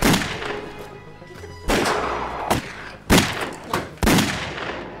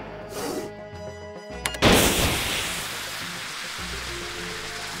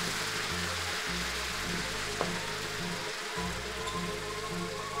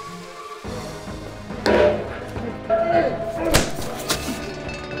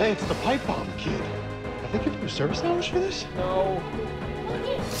 Hey, it's the pipe bomb kid. I think if you're service hours for this? No.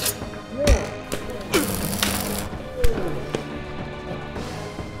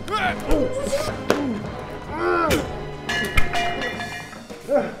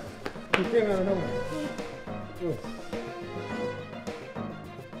 You came out of nowhere.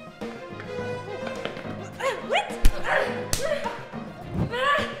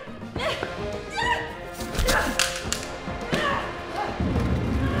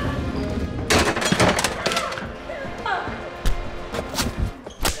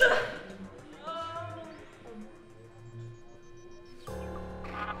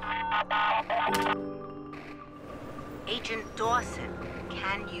 Agent Dawson,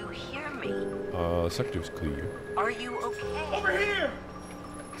 can you hear me? Sector's clear. Are you okay? Over here!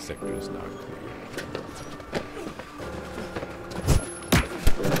 Sector's not clear.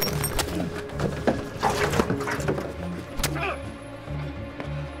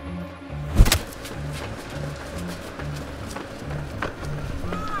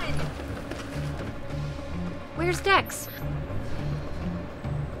 Where's Dex?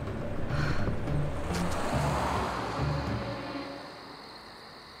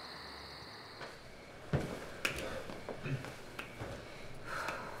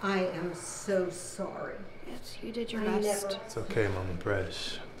 I am so sorry. Yes, you did your I best. never- It's okay, Mama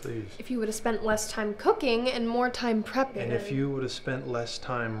Press. Please. If you would have spent less time cooking and more time prepping. And if you would have spent less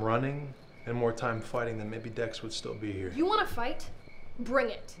time running and more time fighting, then maybe Dex would still be here. You want to fight? Bring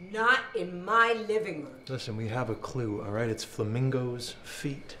it. Not in my living room. Listen, we have a clue, all right? It's Flamingo's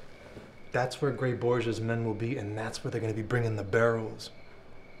feet. That's where Gray Borgia's men will be, and that's where they're going to be bringing the barrels.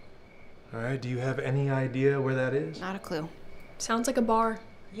 All right, do you have any idea where that is? Not a clue. Sounds like a bar.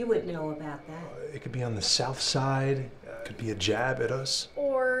 You would know about that. It could be on the south side. It could be a jab at us.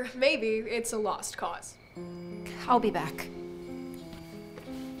 Or maybe it's a lost cause. I'll be back.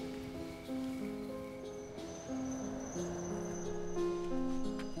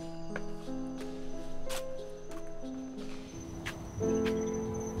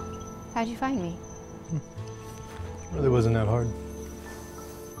 How'd you find me? Really wasn't that hard.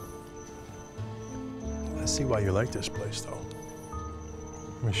 I see why you like this place, though.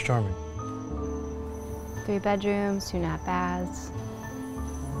 It's charming. 3 bedrooms, 2 nap baths.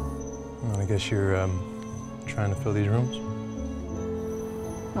 Well, I guess you're trying to fill these rooms?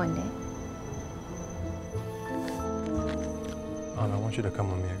 One day. Oh, no, I want you to come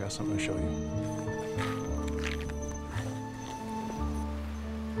with me. I got something to show you.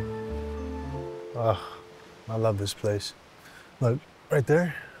 Ugh, I love this place. Look, right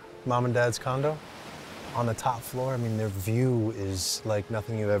there, Mom and Dad's condo. On the top floor, I mean, their view is like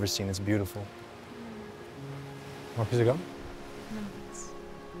nothing you've ever seen. It's beautiful. Want a piece of gum?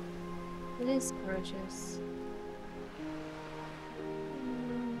 It is gorgeous.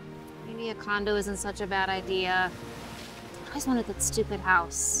 Maybe a condo isn't such a bad idea. I always wanted that stupid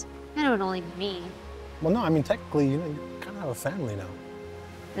house. I know it would only be me. Well, no, I mean, technically, you know, you kind of have a family now.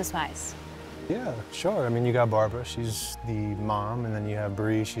 This wise. Yeah, sure. I mean, you got Barbara. She's the mom, and then you have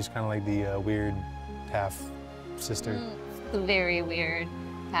Bree. She's kind of like the weird half sister. The very weird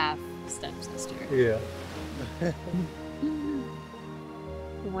half stepsister. Yeah.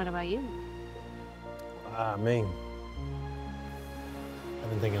 What about you? Me. I've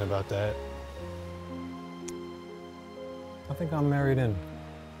been thinking about that. I think I'm married in.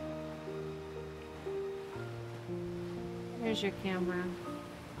 Where's your camera?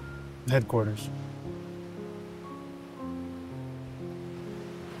 Headquarters.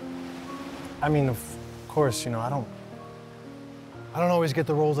 I mean, of course, you know, I don't always get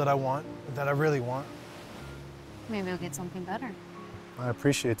the roles that I want, that I really want. Maybe we'll get something better. I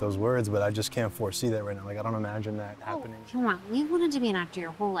appreciate those words, but I just can't foresee that right now. Like, I don't imagine that happening. Come on, you wanted to be an actor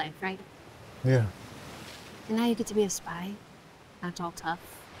your whole life, right? Yeah. And now you get to be a spy. Act all tough.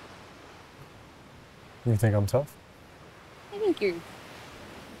 You think I'm tough? I think you're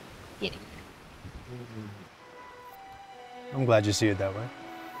getting I'm glad you see it that way.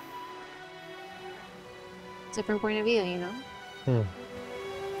 different point of view, you know?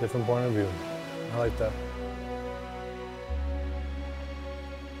 Different point of view. I like that.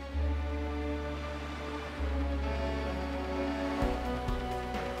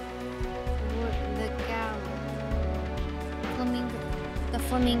 The gala. The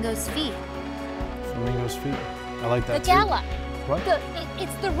flamingo's feet. Flamingo's feet. I like that The too. gala. What?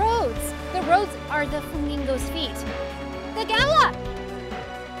 It's the roads. The roads are the flamingo's feet. The gala!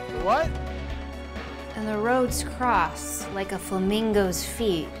 What? And the roads cross like a flamingo's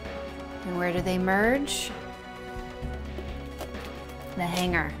feet. And where do they merge? The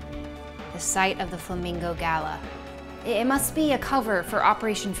hangar. The site of the Flamingo Gala. It must be a cover for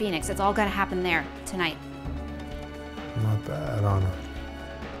Operation Phoenix. It's all gonna happen there tonight. Not bad, Anna.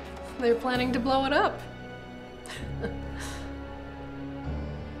 They're planning to blow it up.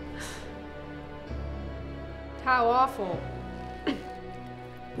 How awful.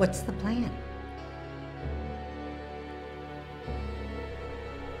 What's the plan?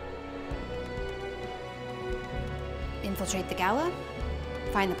 Infiltrate the gala,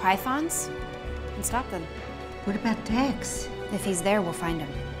 find the pythons, and stop them. What about Dex? If he's there, we'll find him.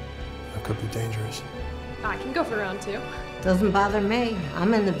 That could be dangerous. I can go for round 2. Doesn't bother me.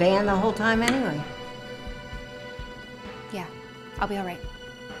 I'm in the van the whole time anyway. Yeah, I'll be all right.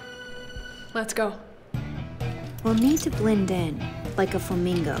 Let's go. We'll need to blend in, like a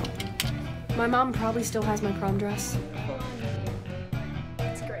flamingo. My mom probably still has my prom dress.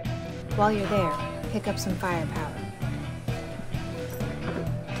 That's great. While you're there, pick up some firepower.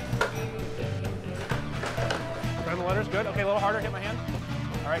 Grab the letters, good. Okay, a little harder, hit my hand.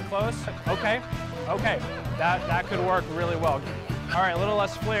 All right, close. Okay, okay. That could work really well. All right, a little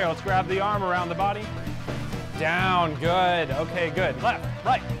less flare. Let's grab the arm around the body. Down, good. Okay, good. Left,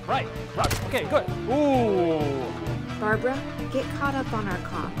 right. Okay, good. Ooh. Barbara, get caught up on our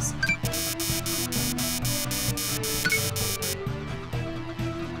comms.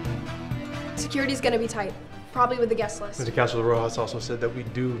 Security's gonna be tight, probably with the guest list. Mr. Counselor Rojas also said that we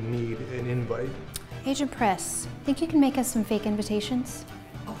do need an invite. Agent Press, think you can make us some fake invitations?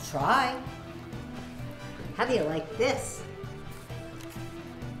 I'll try. How do you like this?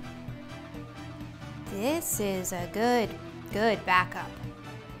 This is a good backup.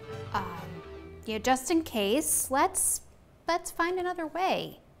 Yeah, just in case, let's find another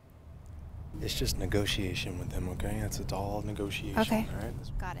way. It's just negotiation with them, okay? It's all negotiation. Okay, all right?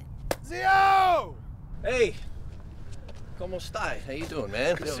 got it. Zio! Hey! ¿Cómo estás? How you doing,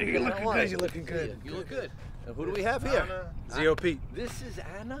 man? Good to see you. You're looking good. You're looking good. You look good. And who do we have here? Zio Pete. This is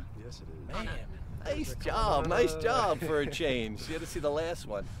Anna? Yes, it is. Man, nice job for a change. You had to see the last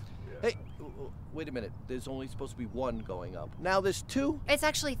one. Hey, wait a minute. There's only supposed to be one going up. Now there's 2? It's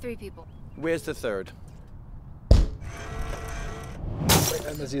actually 3 people. Where's the 3rd?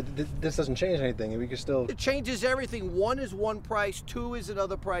 This doesn't change anything. We can still. It changes everything. 1 is one price, 2 is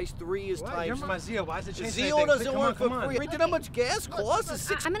another price, 3 is What? times. You're my Zio. Why does it change Zio anything? doesn't Come work on, for come free. on. Do you know how much gas costs?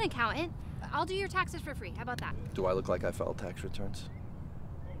 Is I'm an accountant. I'll do your taxes for free. How about that? Do I look like I filed tax returns?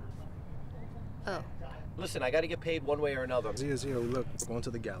 Oh. Listen, I got to get paid one way or another. Zio, look, we're going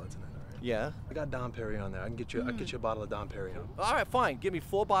to the gala tonight, all right? Yeah? I got Dom Perignon there. I can get you. I'll get you a bottle of Dom Perignon. All right, fine. Give me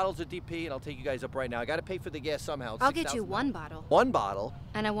 4 bottles of DP, and I'll take you guys up right now. I got to pay for the gas somehow. It's I'll get you $6,000. 1 bottle. 1 bottle?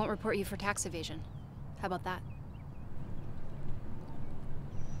 And I won't report you for tax evasion. How about that?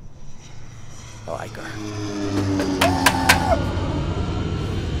 I like her.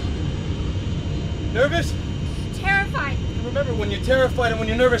 Nervous? Terrified. Remember, when you're terrified and when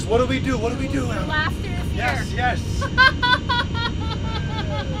you're nervous, what do we do? What do we do? Laughter is here. Yes.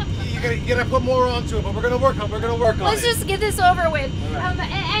 You gotta put more onto it, but we're gonna work on it. Let's just get this over with.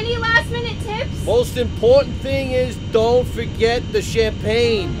 Any last minute tips? Most important thing is don't forget the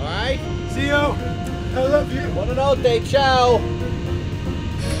champagne, all right? Zio, I love you. Buona notte, ciao.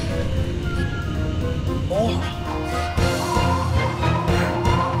 More.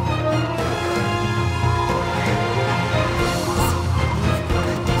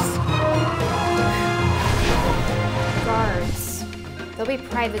 Guards. They'll be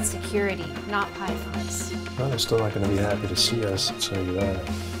private security, not pythons. Well, they're still not gonna be happy to see us, I'll tell you that.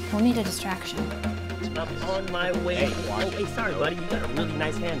 We'll need a distraction. I'm on my way. Hey, sorry, buddy. You got a really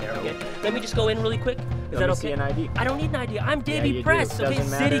nice hand there, okay? Let me just go in really quick. Is that okay? See an ID. I don't need an ID. I'm Davey you do. Press, okay? Doesn't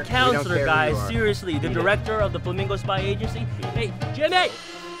City matter. councilor, We don't care who guys. you are. Seriously, the director of the Flamingo Spy Agency. Hey, Jimmy!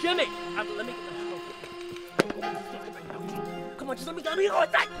 Let me. Come on, just let me go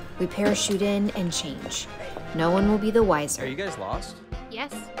inside. We parachute in and change. No one will be the wiser. Are you guys lost?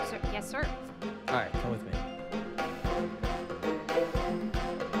 Yes, sir. Yes, sir. All right, come with me.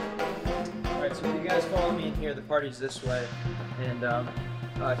 All right, so if you guys follow me in here, the party's this way. And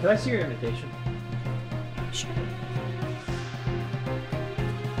can I see your invitation? Sure.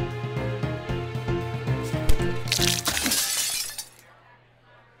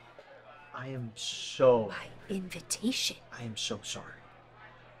 I am so. My invitation. I am so sorry.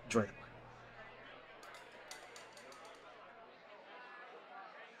 Enjoy the party.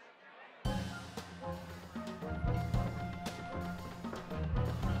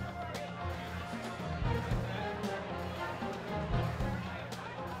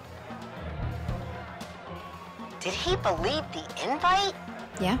 Did he believe the invite?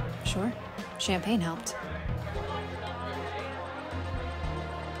 Yeah, sure. Champagne helped.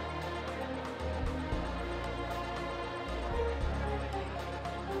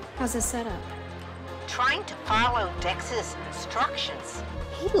 How's this set up? trying to follow Dex's instructions.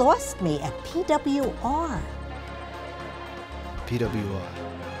 He lost me at PWR. PWR.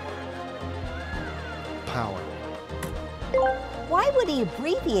 Power. Why would he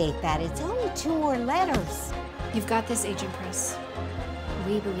abbreviate that? It's only 2 more letters. You've got this, Agent Press.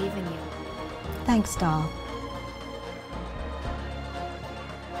 We believe in you. Thanks, doll.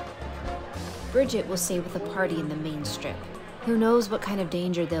 Bridget will stay with the party in the main strip. Who knows what kind of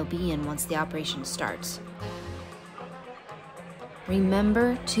danger they'll be in once the operation starts.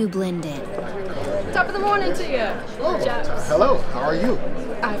 Remember to blend in. Top of the morning to you. Chaps. Hello, how are you?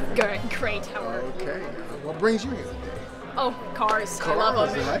 I'm great. How are you? Okay. What brings you here? Oh, cars. I love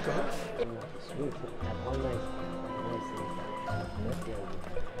them. I like them.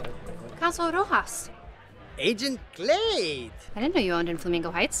 Consul Rojas. Agent Glade! I didn't know you owned in Flamingo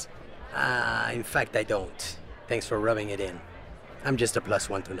Heights. In fact, I don't. Thanks for rubbing it in. I'm just a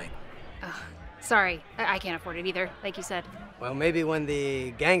 +1 tonight. Sorry, I can't afford it either, like you said. Well, maybe when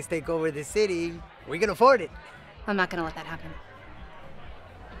the gangs take over the city, we can afford it. I'm not gonna let that happen.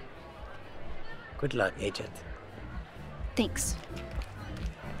 Good luck, Agent. Thanks.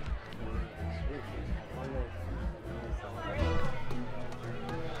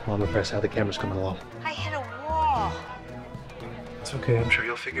 Mama Press, how the camera's coming along? I hit a wall. It's okay, I'm sure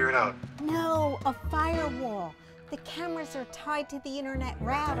you'll figure it out. No, a firewall. The cameras are tied to the internet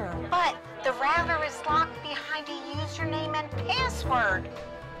router. But the router is locked behind a username and password.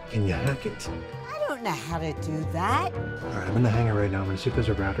 Can you hack it? I don't know how to do that. All right, I'm in the hangar right now. I'm gonna see if there's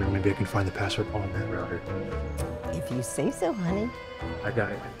a router, and maybe I can find the password on that router. If you say so, honey. I got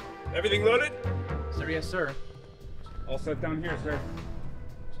it. Everything loaded? Sir, yes, sir. All set down here, sir.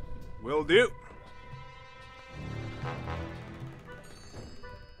 Will do.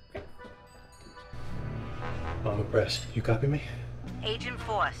 Mama Press, you copy me? Agent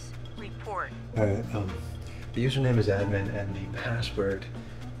Voss, report. All right, the username is admin, and the password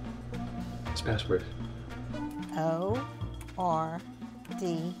is password. O-R-D,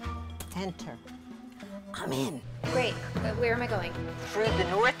 enter. I'm in. Great. Where am I going? Through the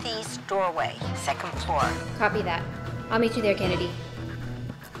northeast doorway, 2nd floor. Copy that. I'll meet you there, Kennedy.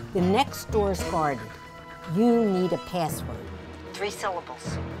 The next door's guarded. You need a password. 3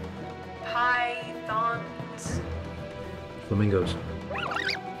 syllables. Pythons. Flamingos.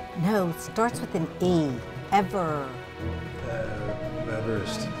 No, it starts with an E. Everest.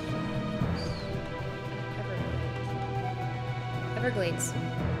 Everglades.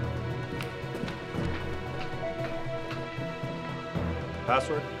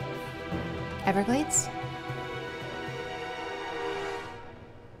 Password? Everglades?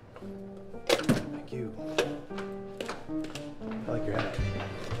 Thank you. I like your hat.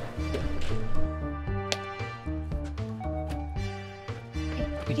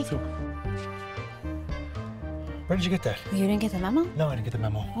 Where'd you go? Where did you get that? You didn't get the memo? No, I didn't get the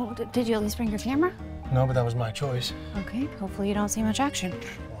memo. Oh, did you at least bring your camera? No, but that was my choice. Okay, hopefully you don't see much action.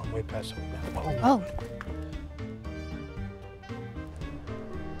 Well, I'm way past it now. Oh.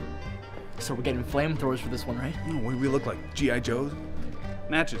 So we're getting flamethrowers for this one, right? No, we look like G.I. Joes.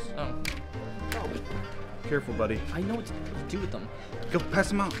 Matches. Oh. Careful, buddy. I know what to do with them. Go pass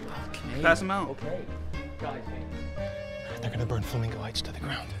them out. Okay. Pass them out. Okay. Guys, They're gonna burn Flamingo Heights to the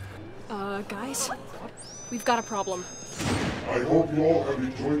ground. Guys, we've got a problem. I hope you all have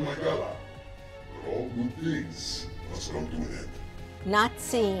enjoyed my gala. But all good things must come to an end. Not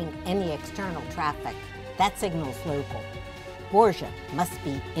seeing any external traffic. That signal's local. Borgia must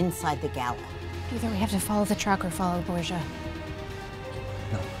be inside the gala. Either we have to follow the truck or follow Borgia.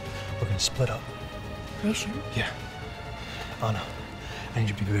 No, we're gonna split up. Are you sure? Yeah. Anna, I need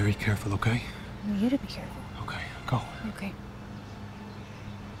you to be very careful, okay? I want you to be careful. Okay, go. Okay.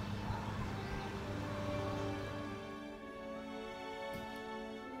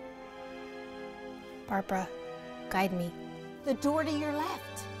 Barbara, guide me. The door to your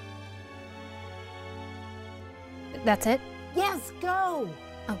left. That's it? Yes, go!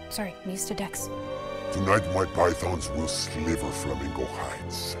 Oh, sorry, I'm used to Dex. Tonight my pythons will sliver Flamingo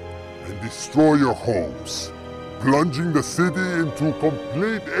Heights and destroy your homes, plunging the city into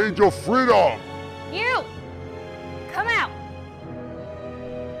complete age of freedom! You! Come out!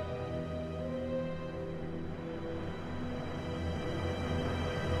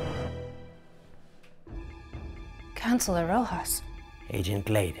 Counselor Rojas. Agent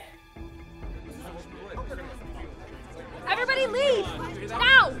Glade. Everybody leave!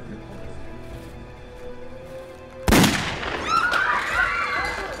 Now!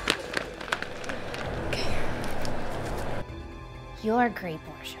 You're Grey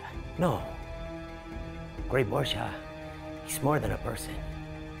Borgia. No. Grey Borgia, he's more than a person.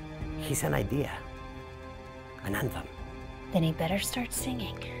 He's an idea. An anthem. Then he better start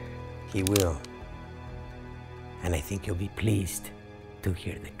singing. He will. And I think you'll be pleased to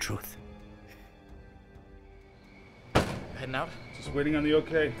hear the truth. Heading out? Just waiting on the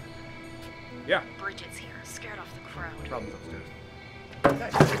okay. Yeah. Bridget's here, scared off the crowd. Problems upstairs.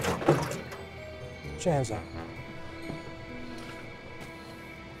 Put your hands up.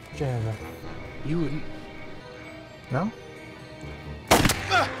 Put your hands up. You wouldn't. No?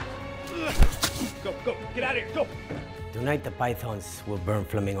 Go, go, get out of here, go! Tonight the pythons will burn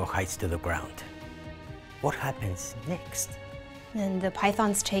Flamingo Heights to the ground. What happens next? Then the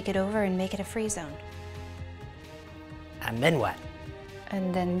pythons take it over and make it a free zone. And then what?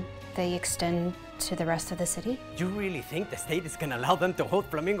 And then they extend to the rest of the city? You really think the state is gonna allow them to hold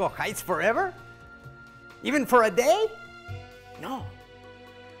Flamingo Heights forever? Even for a day? No.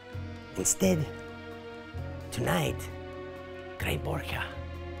 Instead, tonight, Grey Borgia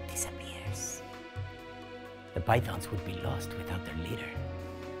disappears. The pythons would be lost without their leader.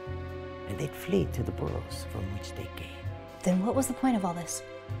 And they'd flee to the burrows from which they came. Then what was the point of all this?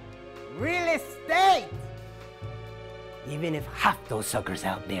 Real estate! Even if half those suckers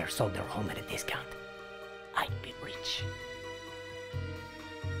out there sold their home at a discount, I'd be rich.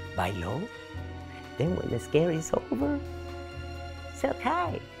 Buy low, then when the scare is over, sell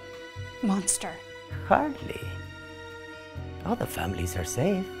high. Monster. Hardly. All the families are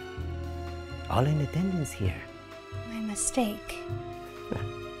safe. All in attendance here. My mistake.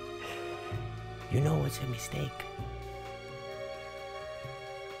 You know what's a mistake?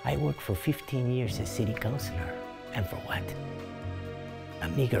 I worked for 15 years as city councilor. And for what? A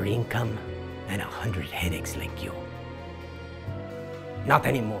meager income and 100 headaches like you. Not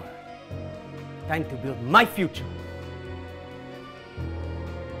anymore. Time to build my future.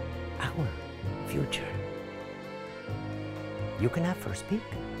 Our future. You can have first pick.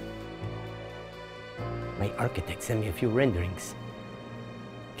 My architect sent me a few renderings.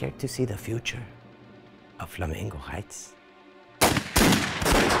 Care to see the future of Flamingo Heights?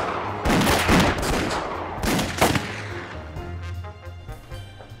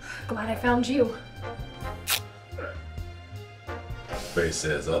 Glad I found you. Face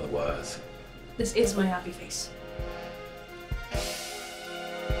says otherwise. This is my happy face.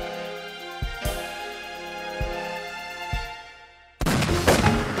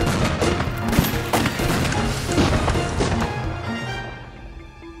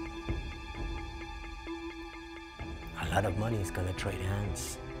 A lot of money is gonna trade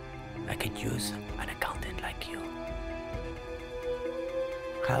hands. I could use an accountant like you.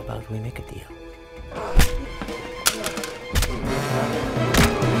 How about we make a deal?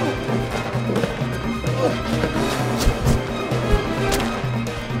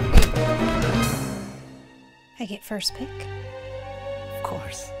 I get first pick? Of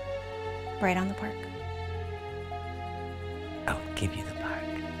course. Right on the park. I'll give you the park.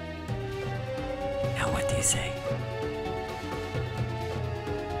 Now what do you say?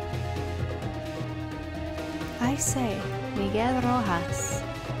 I say, Miguel Rojas,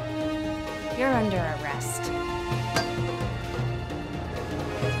 you're under arrest.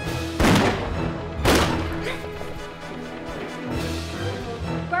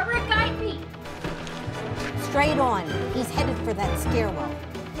 Barbara, guide me! Straight on. He's headed for that stairwell.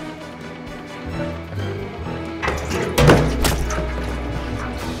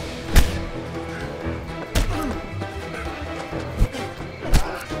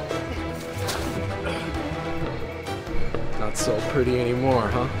 Not so pretty anymore,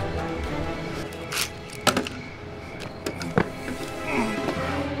 huh?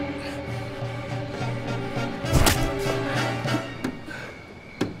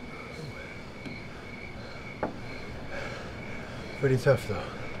 Pretty tough, though.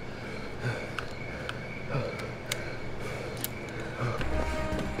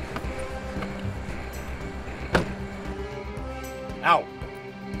 Out.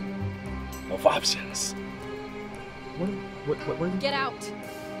 Of options. What? Get out.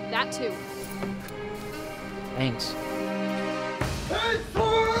 That too. Thanks.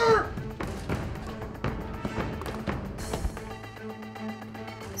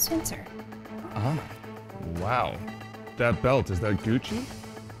 Spencer, Wow. That belt, is that Gucci?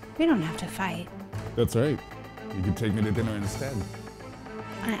 we don't have to fight. That's right. You can take me to dinner instead.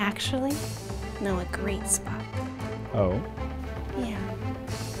 I actually know a great spot. Oh? Yeah.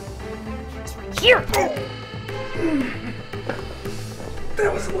 Here!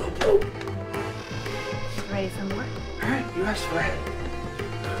 That was a low blow. Ready for more? All right, you asked for it.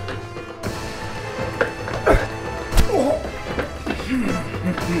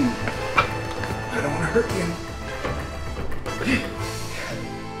 I don't want to hurt you.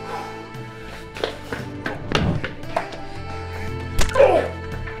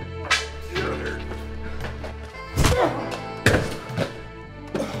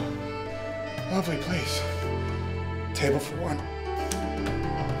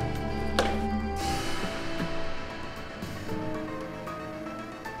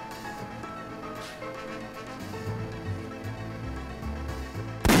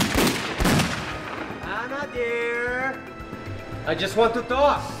 dear. I just want to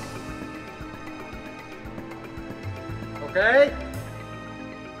talk. Okay?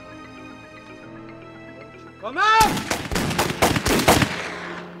 Come out!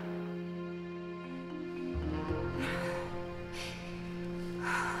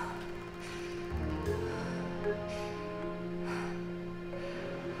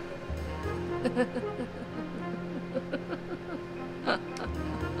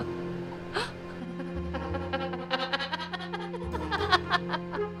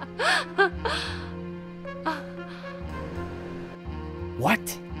 What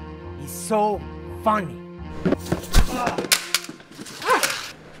is so funny?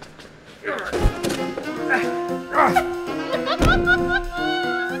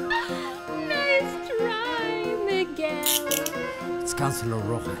 Nice try, Miguel. It's Counselor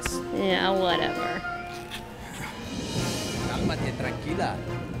Rojas. Yeah, whatever. Cálmate, tranquila.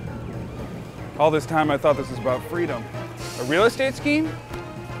 All this time I thought this was about freedom. A real estate scheme?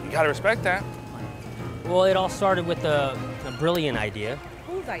 You gotta respect that. Well, it all started with a brilliant idea.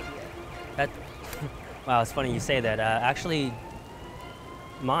 Whose idea? That, wow, it's funny you say that. Actually,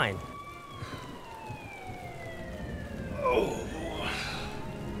 mine.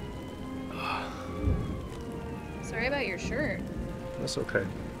 Sorry about your shirt. That's okay.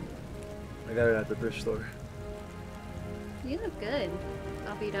 I got it at the thrift store. You look good.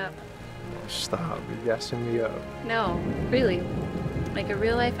 All beat up. Stop, you're gassing me up. No, really. Like a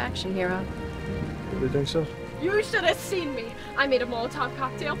real life action hero. You really think so? You should have seen me. I made a Molotov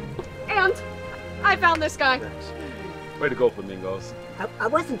cocktail. And I found this guy. Way to go, Flamingos. I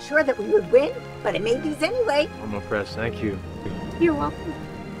wasn't sure that we would win, but I made these anyway. I'm impressed, thank you. You're welcome.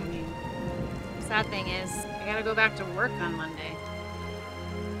 Sad thing is, I gotta go back to work on Monday.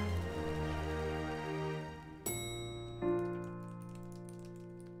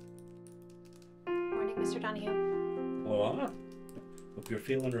 Morning, Mr. Donahue. Hola. Hope you're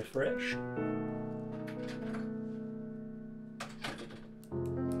feeling refreshed.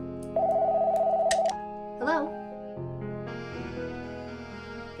 Hello?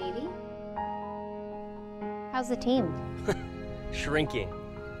 Davey? How's the team? Shrinking.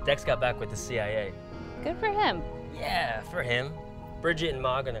 Dex got back with the CIA. Good for him. Yeah, for him. Bridget and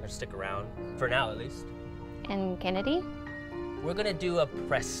Ma are gonna stick around, for now at least. And Kennedy? We're gonna do a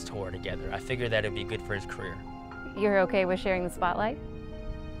press tour together. I figure that it'd be good for his career. You're okay with sharing the spotlight?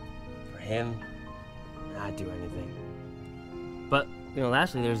 For him, I'd do anything. But,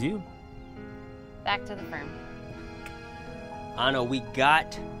 lastly, there's you. Back to the firm. Ana, we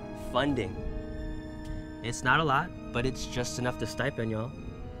got funding. It's not a lot, but it's just enough to stipend y'all.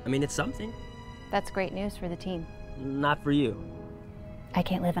 I mean, it's something. That's great news for the team. Not for you. I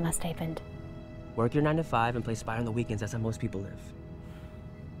can't live on a stipend. Work your 9 to 5 and play Spy on the weekends. That's how most people live.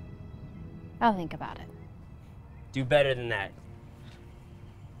 I'll think about it. Do better than that.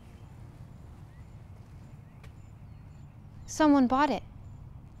 Someone bought it.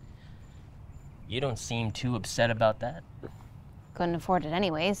 You don't seem too upset about that. Couldn't afford it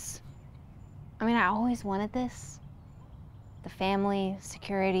anyways. I mean, I always wanted this. The family,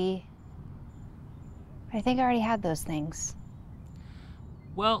 security. I think I already had those things.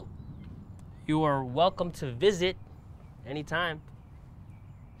 Well, you are welcome to visit anytime.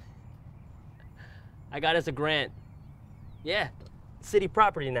 I got us a grant. Yeah, city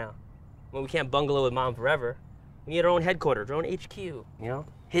property now. Well, we can't bungalow with Mom forever. We need our own headquarters, our own HQ,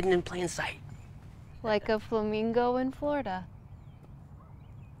 hidden in plain sight. Like a flamingo in Florida.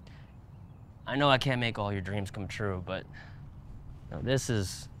 I know I can't make all your dreams come true, but this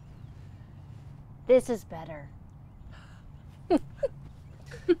is... This is better. Anyone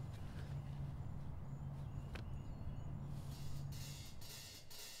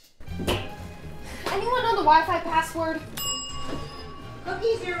know the Wi-Fi password?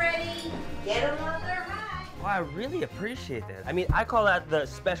 Cookies are ready. Get them on their ride. Well, I really appreciate that. I mean, I call that the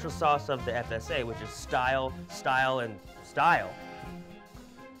special sauce of the FSA, which is style, style, and style.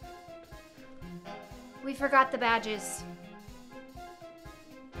 We forgot the badges.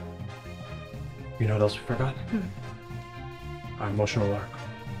 You know what else we forgot? Our emotional arc.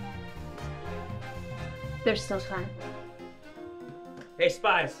 There's still time. Hey,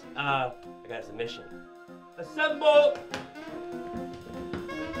 spies, I got a mission. Assemble!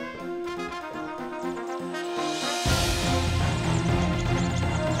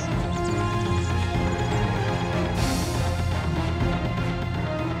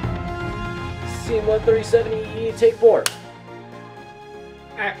 Scene 137E, take 4.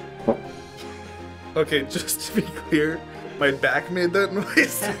 Action. Okay, just to be clear, my back made that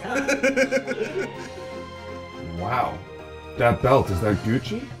noise. Wow. That belt, is that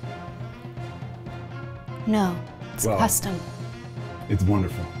Gucci? No, it's Well, custom. It's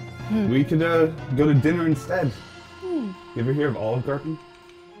wonderful. Hmm. We could go to dinner instead. Hmm. You ever hear of Olive Garden?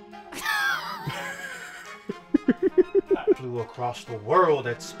 I flew across the world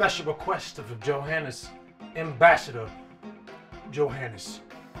at special request of Johannes, Ambassador Johannes.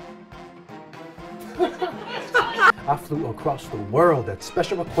 I flew across the world at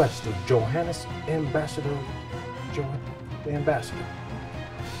special request of Johannes, Ambassador the Ambassador.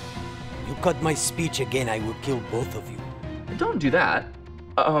 You cut my speech again, I will kill both of you. Don't do that.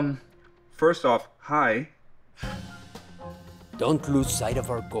 First off, hi. Don't lose sight of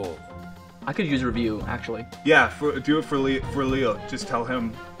our goal. I could use a review, actually. Yeah, do it for Leo. Just tell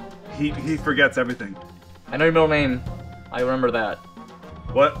him he forgets everything. I know your middle name. I remember that.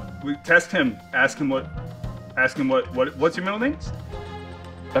 What? We test him. Ask him what's your middle name?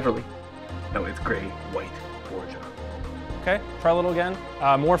 Beverly. No, it's Gray, White, Borgia. Okay, try a little again.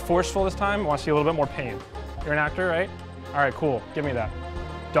 More forceful this time. I want to see a little bit more pain. You're an actor, right? All right, cool. Give me that.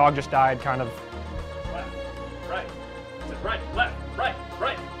 Dog just died, kind of. Left, right. Is it right, left, right,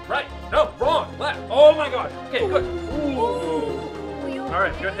 right, right. No, wrong, left. Oh my God. Okay, good. Ooh. All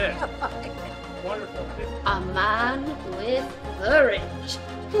right, good hit. Wonderful. A man with courage.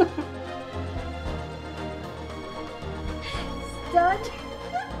 Stud.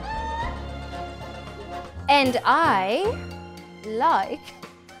 And I like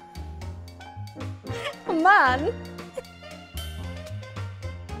a man.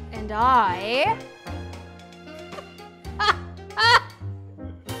 And I.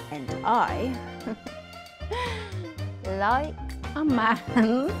 And I like a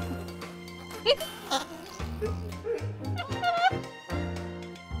man.